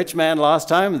about the rich man last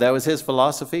time. That was his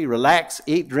philosophy. Relax,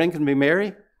 eat, drink, and be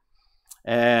merry.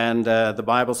 And the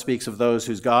Bible speaks of those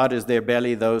whose God is their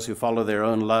belly, those who follow their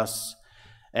own lusts.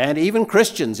 And even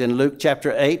Christians in Luke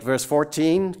chapter 8, verse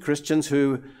 14, Christians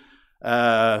who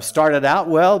started out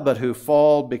well, but who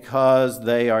fall because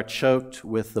they are choked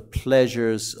with the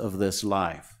pleasures of this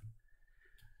life.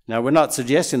 Now, we're not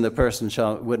suggesting the person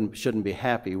shouldn't be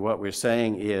happy. What we're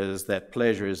saying is that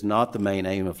pleasure is not the main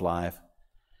aim of life,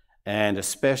 and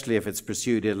especially if it's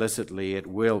pursued illicitly, it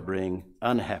will bring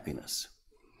unhappiness.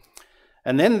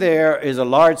 And then there is a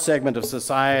large segment of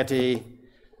society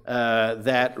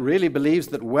that really believes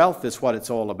that wealth is what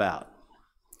it's all about.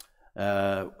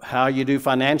 How you do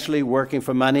financially, working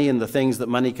for money and the things that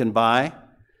money can buy.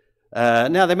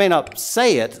 Now, they may not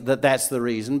say it that that's the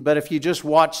reason, but if you just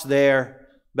watch their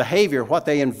behavior, what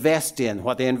they invest in,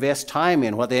 what they invest time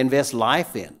in, what they invest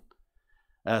life in,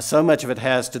 so much of it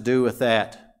has to do with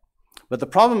that. But the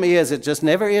problem is it just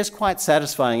never is quite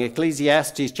satisfying.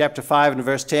 Ecclesiastes chapter 5 and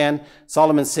verse 10,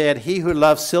 Solomon said, "He who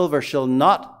loves silver shall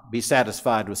not be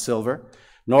satisfied with silver,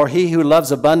 nor he who loves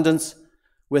abundance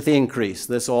with increase.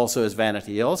 This also is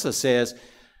vanity." He also says,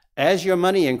 as your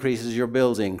money increases, your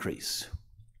bills increase.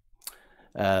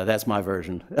 That's my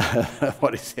version of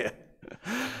what he said.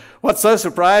 What's so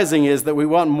surprising is that we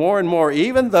want more and more,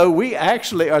 even though we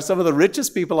actually are some of the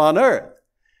richest people on earth.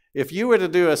 If you were to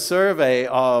do a survey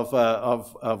of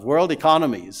world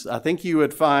economies, I think you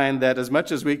would find that as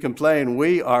much as we complain,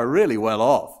 we are really well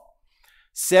off.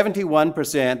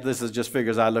 71%, this is just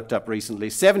figures I looked up recently,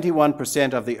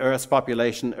 71% of the Earth's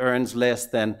population earns less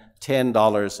than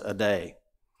 $10 a day.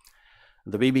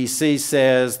 The BBC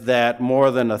says that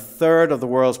more than a third of the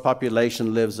world's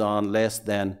population lives on less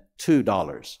than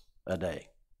 $2 a day.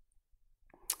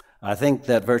 I think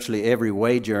that virtually every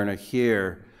wage earner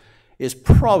here is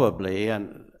probably,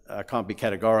 and I can't be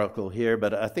categorical here,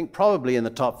 but I think probably in the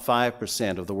top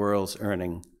 5% of the world's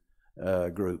earning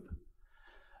group.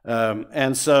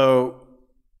 And so,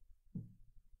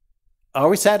 are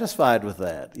we satisfied with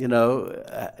that? You know,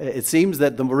 it seems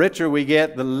that the richer we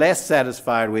get, the less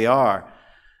satisfied we are.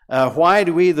 Why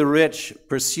do we, the rich,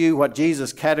 pursue what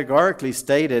Jesus categorically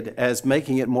stated as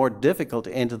making it more difficult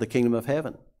to enter the kingdom of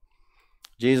heaven?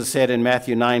 Jesus said in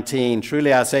Matthew 19,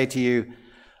 "Truly I say to you,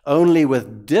 only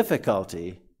with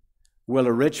difficulty will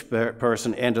a rich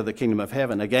person enter the kingdom of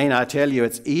heaven. Again, I tell you,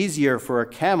 it's easier for a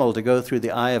camel to go through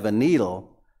the eye of a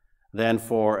needle than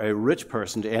for a rich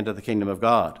person to enter the kingdom of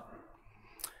God."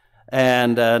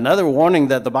 And another warning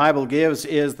that the Bible gives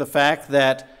is the fact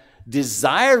that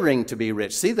desiring to be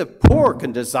rich, see, the poor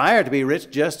can desire to be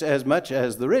rich just as much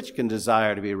as the rich can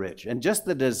desire to be rich. And just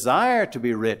the desire to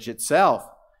be rich itself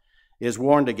is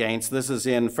warned against. This is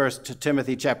in 1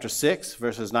 Timothy chapter 6,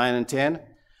 verses 9 and 10.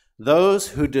 Those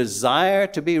who desire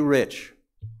to be rich.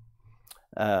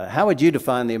 How would you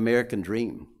define the American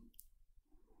dream?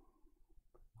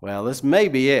 Well, this may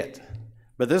be it,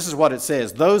 but this is what it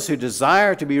says. Those who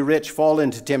desire to be rich fall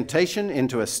into temptation,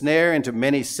 into a snare, into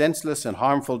many senseless and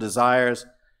harmful desires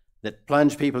that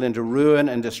plunge people into ruin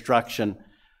and destruction.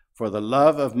 For the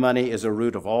love of money is a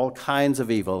root of all kinds of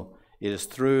evil. It is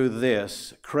through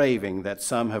this craving that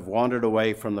some have wandered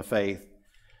away from the faith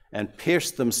and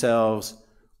pierced themselves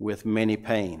with many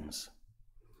pains.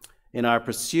 In our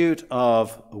pursuit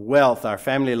of wealth, our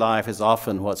family life is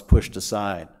often what's pushed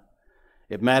aside.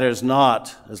 It matters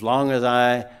not, as long as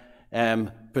I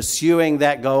am pursuing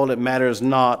that goal, it matters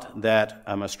not that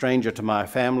I'm a stranger to my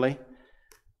family,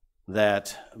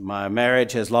 that my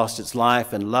marriage has lost its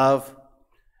life and love,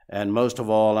 and most of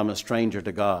all, I'm a stranger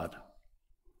to God.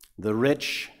 The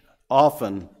rich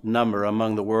often number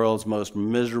among the world's most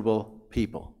miserable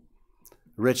people.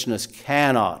 Richness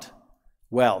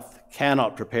wealth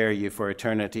cannot prepare you for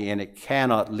eternity, and it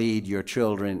cannot lead your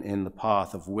children in the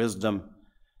path of wisdom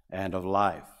and of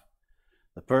life.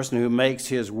 The person who makes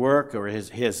his work or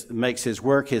makes his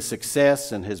work his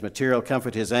success and his material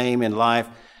comfort his aim in life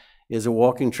is a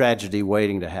walking tragedy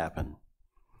waiting to happen.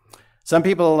 Some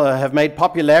people have made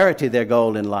popularity their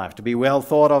goal in life, to be well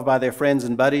thought of by their friends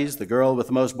and buddies, the girl with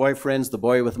the most boyfriends, the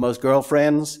boy with the most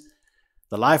girlfriends,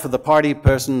 the life of the party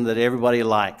person that everybody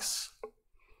likes.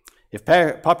 If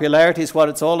popularity is what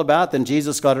it's all about, then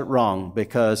Jesus got it wrong,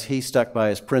 because he stuck by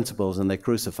his principles and they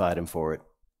crucified him for it.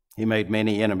 He made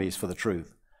many enemies for the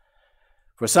truth.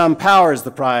 For some, power is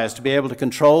the prize, to be able to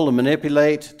control and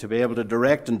manipulate, to be able to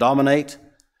direct and dominate.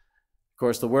 Of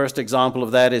course, the worst example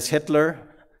of that is Hitler.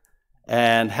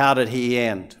 And how did he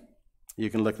end? You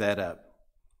can look that up.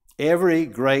 Every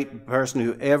great person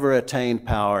who ever attained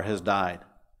power has died.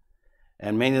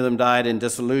 And many of them died in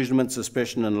disillusionment,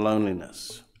 suspicion, and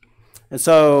loneliness. And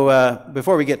so,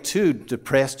 before we get too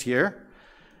depressed here,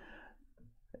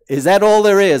 is that all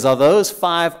there is? Are those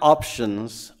 5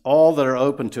 options all that are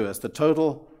open to us? The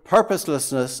total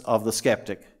purposelessness of the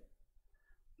skeptic,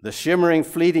 the shimmering,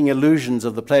 fleeting illusions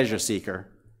of the pleasure seeker,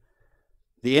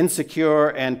 the insecure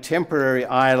and temporary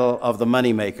idol of the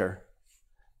moneymaker,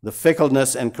 the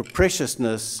fickleness and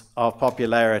capriciousness of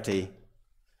popularity,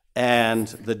 and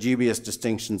the dubious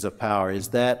distinctions of power. Is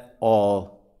that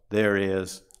all there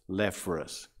is left for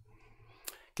us?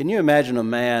 Can you imagine a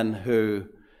man who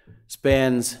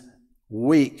spends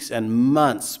weeks and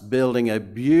months building a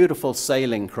beautiful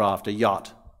sailing craft, a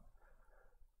yacht,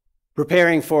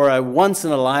 preparing for a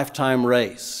once-in-a-lifetime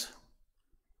race?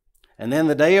 And then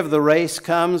the day of the race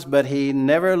comes, but he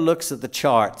never looks at the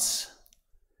charts.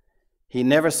 He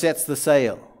never sets the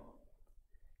sail.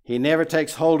 He never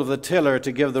takes hold of the tiller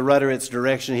to give the rudder its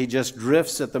direction. He just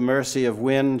drifts at the mercy of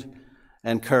wind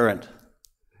and current.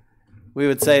 We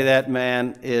would say that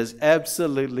man is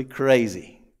absolutely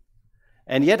crazy.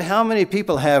 And yet, how many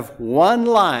people have one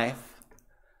life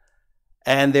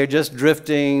and they're just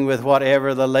drifting with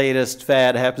whatever the latest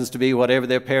fad happens to be, whatever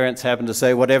their parents happen to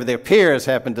say, whatever their peers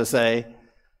happen to say,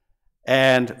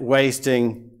 and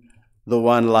wasting the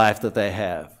one life that they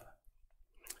have?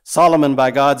 Solomon,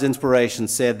 by God's inspiration,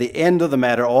 said, "The end of the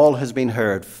matter, all has been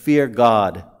heard. Fear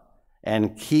God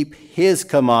and keep his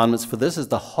commandments, for this is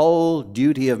the whole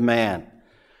duty of man.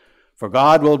 For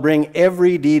God will bring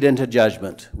every deed into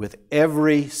judgment with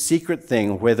every secret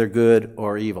thing, whether good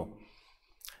or evil."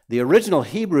 The original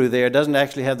Hebrew there doesn't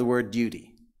actually have the word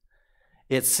duty.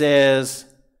 It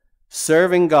says,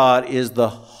 serving God is the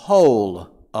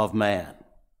whole of man.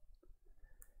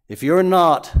 If you're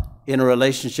not in a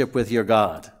relationship with your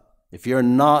God, if you're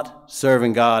not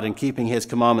serving God and keeping his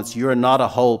commandments, you're not a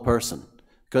whole person,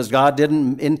 because God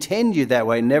didn't intend you that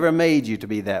way, never made you to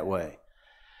be that way.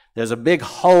 There's a big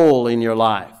hole in your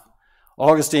life.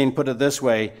 Augustine put it this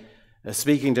way,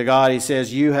 speaking to God, he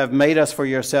says, "You have made us for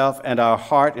yourself, and our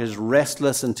heart is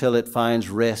restless until it finds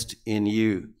rest in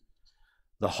you."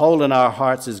 The hole in our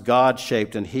hearts is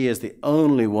God-shaped, and he is the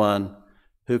only one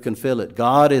who can fill it.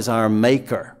 God is our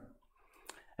maker,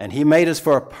 and he made us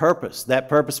for a purpose, that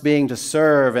purpose being to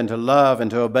serve and to love and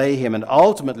to obey him, and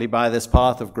ultimately by this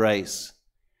path of grace,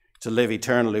 to live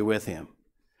eternally with him.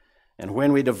 And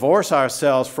when we divorce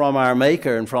ourselves from our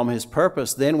maker and from his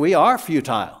purpose, then we are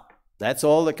futile. That's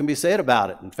all that can be said about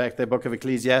it. In fact, the book of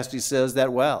Ecclesiastes says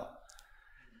that well.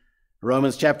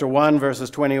 Romans chapter 1,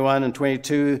 verses 21 and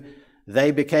 22,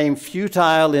 "They became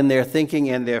futile in their thinking,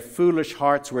 and their foolish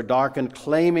hearts were darkened.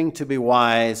 Claiming to be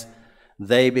wise,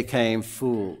 they became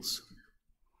fools."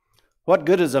 What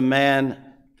good is a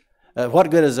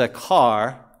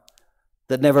car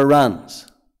that never runs?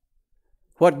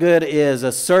 What good is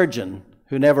a surgeon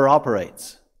who never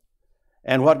operates?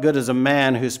 And what good is a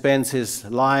man who spends his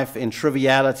life in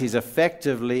trivialities,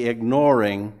 effectively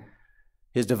ignoring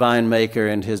his divine maker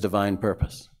and his divine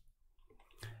purpose?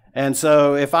 And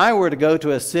so if I were to go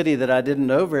to a city that I didn't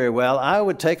know very well, I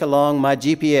would take along my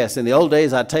GPS. In the old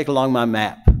days, I'd take along my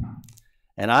map.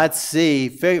 And I'd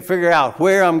figure out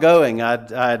where I'm going.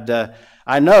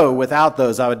 I know without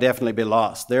those, I would definitely be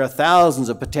lost. There are thousands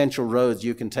of potential roads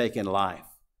you can take in life.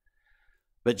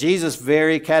 But Jesus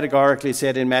very categorically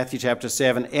said in Matthew chapter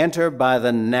 7, "Enter by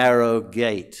the narrow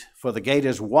gate. For the gate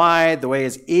is wide, the way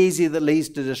is easy that leads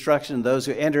to destruction, and those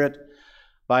who enter it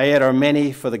by it are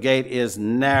many. For the gate is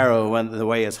narrow, and the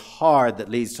way is hard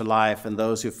that leads to life, and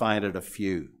those who find it are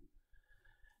few."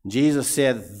 Jesus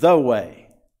said the way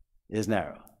is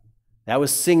narrow. That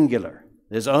was singular.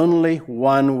 There's only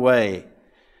one way.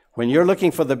 When you're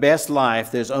looking for the best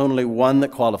life, there's only one that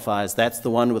qualifies. That's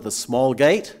the one with a small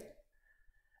gate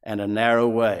and a narrow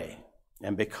way.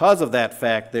 And because of that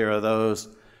fact, there are those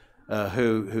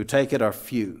who take it are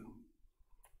few.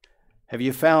 Have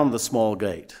you found the small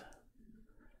gate?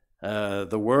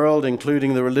 The world,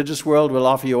 including the religious world, will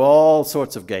offer you all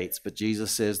sorts of gates, but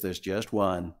Jesus says there's just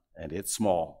one, and it's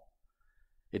small.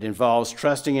 It involves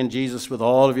trusting in Jesus with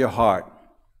all of your heart,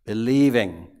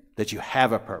 believing that you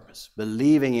have a purpose,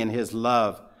 believing in his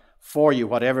love for you,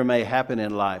 whatever may happen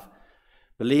in life,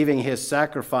 believing his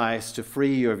sacrifice to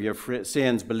free you of your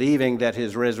sins, believing that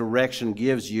his resurrection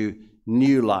gives you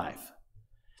new life.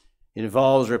 It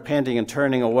involves repenting and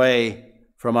turning away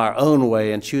from our own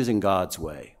way and choosing God's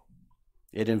way.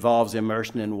 It involves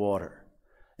immersion in water.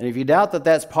 And if you doubt that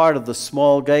that's part of the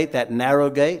small gate, that narrow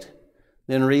gate,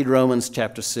 then read Romans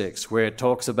chapter 6, where it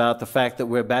talks about the fact that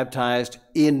we're baptized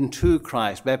into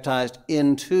Christ, baptized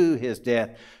into his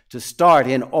death, to start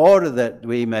in order that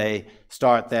we may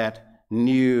start that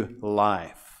new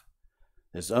life.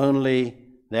 There's only,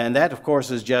 and that of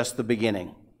course is just the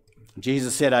beginning.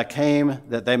 Jesus said, "I came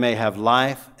that they may have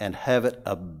life and have it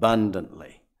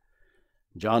abundantly."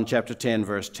 John chapter 10,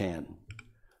 verse 10.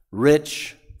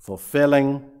 Rich,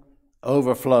 fulfilling,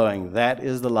 overflowing, that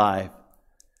is the life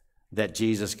that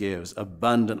Jesus gives,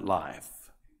 abundant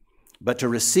life. But to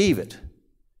receive it,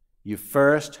 you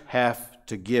first have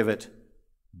to give it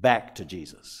back to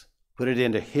Jesus. Put it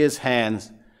into his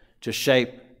hands to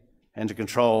shape and to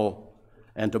control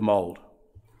and to mold.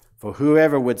 For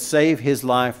whoever would save his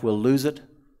life will lose it,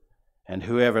 and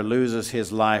whoever loses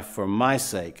his life for my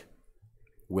sake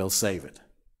will save it.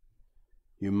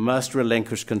 You must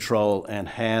relinquish control and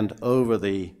hand over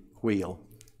the wheel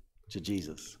to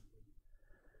Jesus.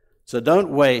 So don't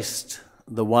waste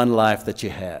the one life that you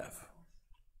have.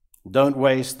 Don't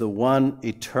waste the one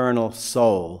eternal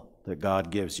soul that God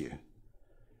gives you.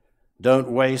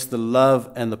 Don't waste the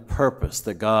love and the purpose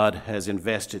that God has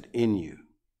invested in you.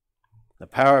 The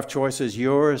power of choice is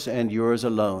yours and yours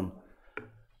alone,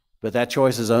 but that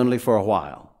choice is only for a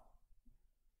while.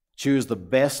 Choose the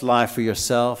best life for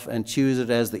yourself and choose it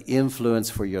as the influence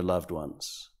for your loved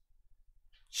ones.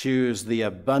 Choose the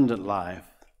abundant life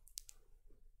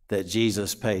that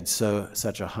Jesus paid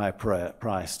such a high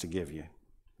price to give you.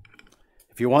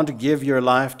 If you want to give your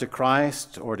life to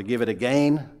Christ or to give it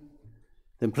again,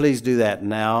 then please do that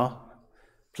now.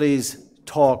 Please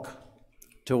talk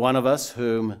to one of us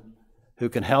who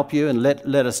can help you, and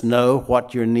let us know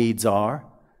what your needs are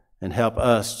and help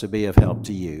us to be of help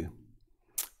to you.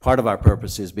 Part of our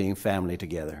purpose is being family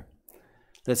together.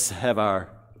 Let's have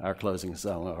our closing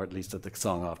song, or at least the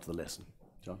song after the lesson.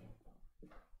 John?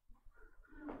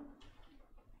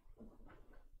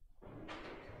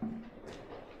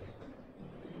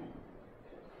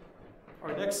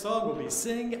 Our next song will be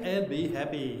Sing and Be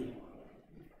Happy.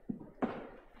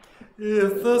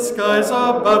 If the skies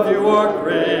above you are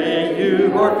gray,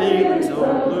 you are feeling so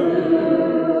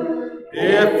blue.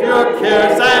 If your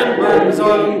cares and burdens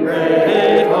are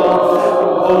great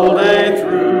all whole day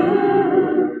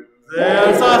through,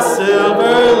 there's a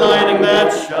silver lining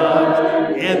that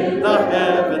shines in the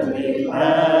heavenly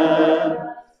land.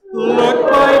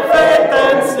 Look by faith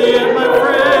and see it, my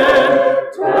friend.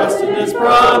 Trust in His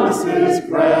promises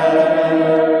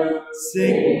grand.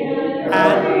 Sing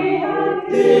and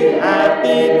be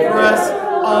happy, press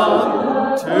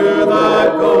on to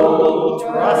the goal.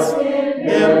 Trust in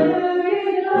Him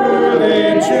who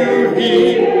leads you.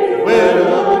 He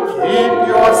will keep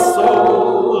your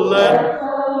soul. Let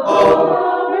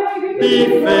all be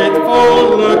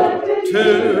faithful. Look to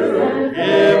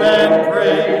Him and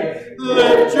pray.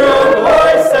 Lift your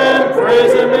voice and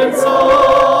praise Him in song.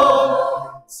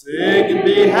 Sing and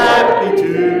be happy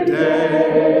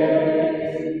today.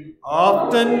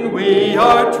 Often we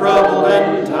are troubled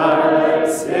and tired,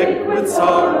 sick with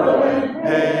sorrow and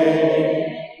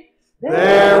pain.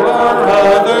 There are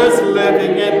others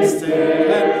living in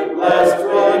sin, blessed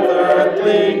with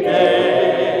earthly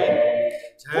gain.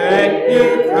 Take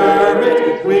new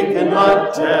courage, we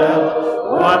cannot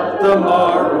tell what the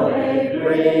morrow may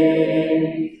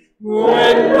bring.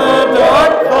 When the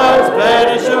dark clouds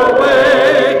vanish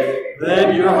away,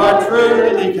 then your heart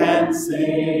truly can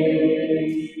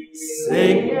sing.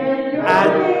 Sing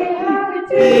and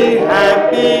be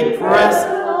happy, press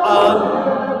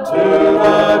on to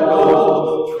the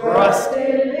goal. Trust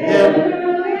in Him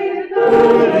who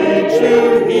leads you.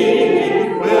 He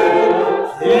will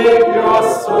keep your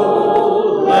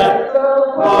soul. Let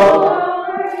all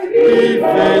be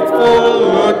faithful.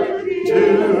 Look to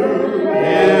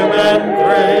Him and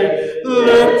pray.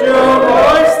 Lift your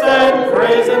voice and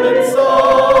praise Him in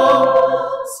song.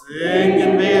 Sing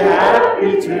and be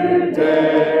happy today.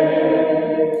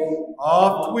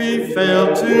 Oft we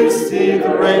fail to see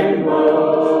the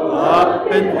rainbow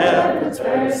up in heaven's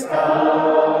fair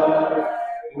sky.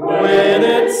 When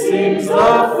it seems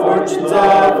the fortunes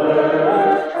of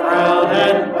earth frown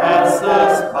and pass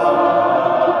us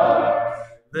by,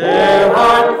 there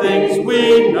are things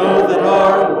we know that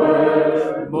are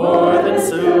worth more than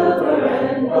silver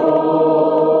and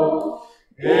gold.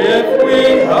 If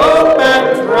we hope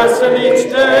and trust in each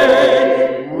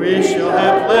day, we shall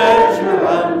have pleasure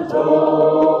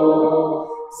untold.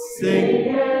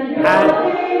 Sing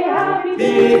and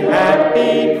be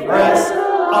happy, press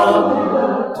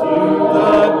on to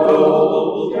the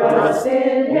goal. Trust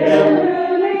in Him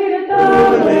who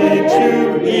leads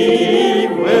you. He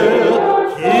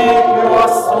will keep your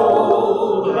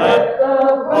soul. Let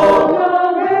all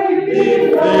be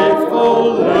faithful.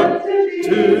 Look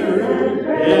to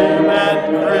Him and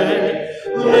pray.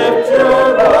 Lift your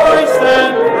voice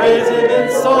and praise Him in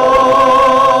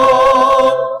song.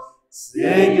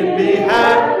 Sing and be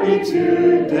happy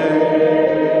today.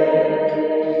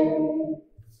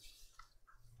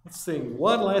 Let's sing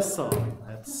one last song.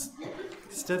 That's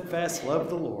Steadfast Love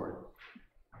the Lord.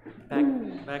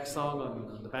 Back song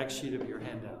on the back sheet of your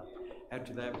handout.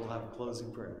 After that, we'll have a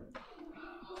closing prayer.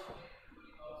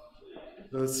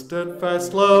 The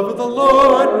steadfast love of the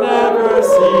Lord never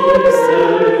ceases.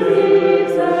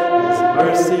 His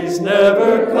mercies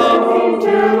never come to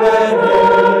an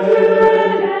end.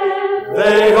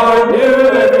 They are new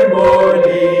every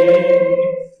morning.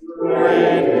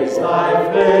 Great is thy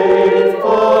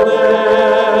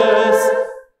faithfulness.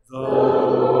 The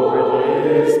Lord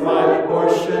is my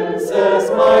portion, says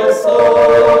my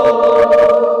soul.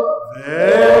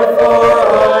 Therefore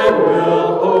I will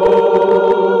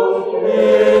hope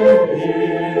in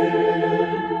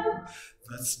Him.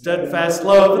 The steadfast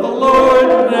love of the Lord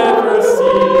never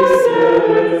ceases.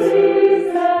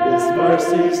 His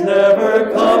mercies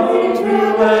never come to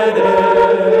an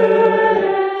end.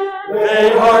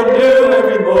 They are new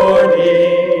every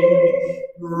morning.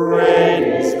 Great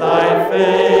is thy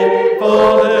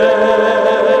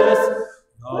faithfulness.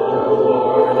 The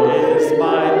Lord is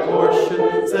my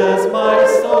portion, says my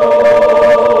soul.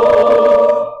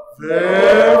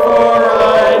 Therefore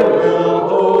I will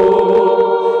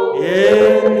hope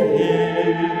in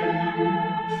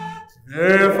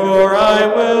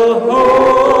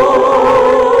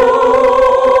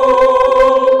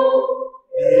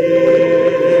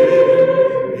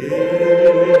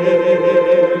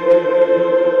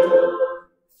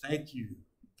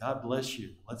God bless you.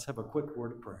 Let's have a quick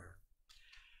word of prayer.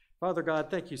 Father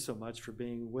God, thank you so much for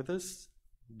being with us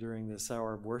during this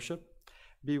hour of worship.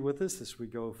 Be with us as we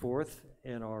go forth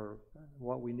in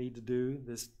what we need to do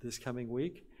this coming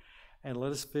week. And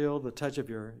let us feel the touch of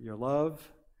your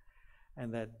love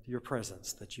and that your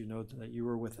presence, that you know that you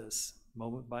are with us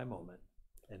moment by moment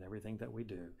in everything that we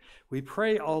do. We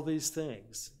pray all these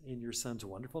things in your Son's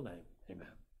wonderful name.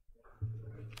 Amen.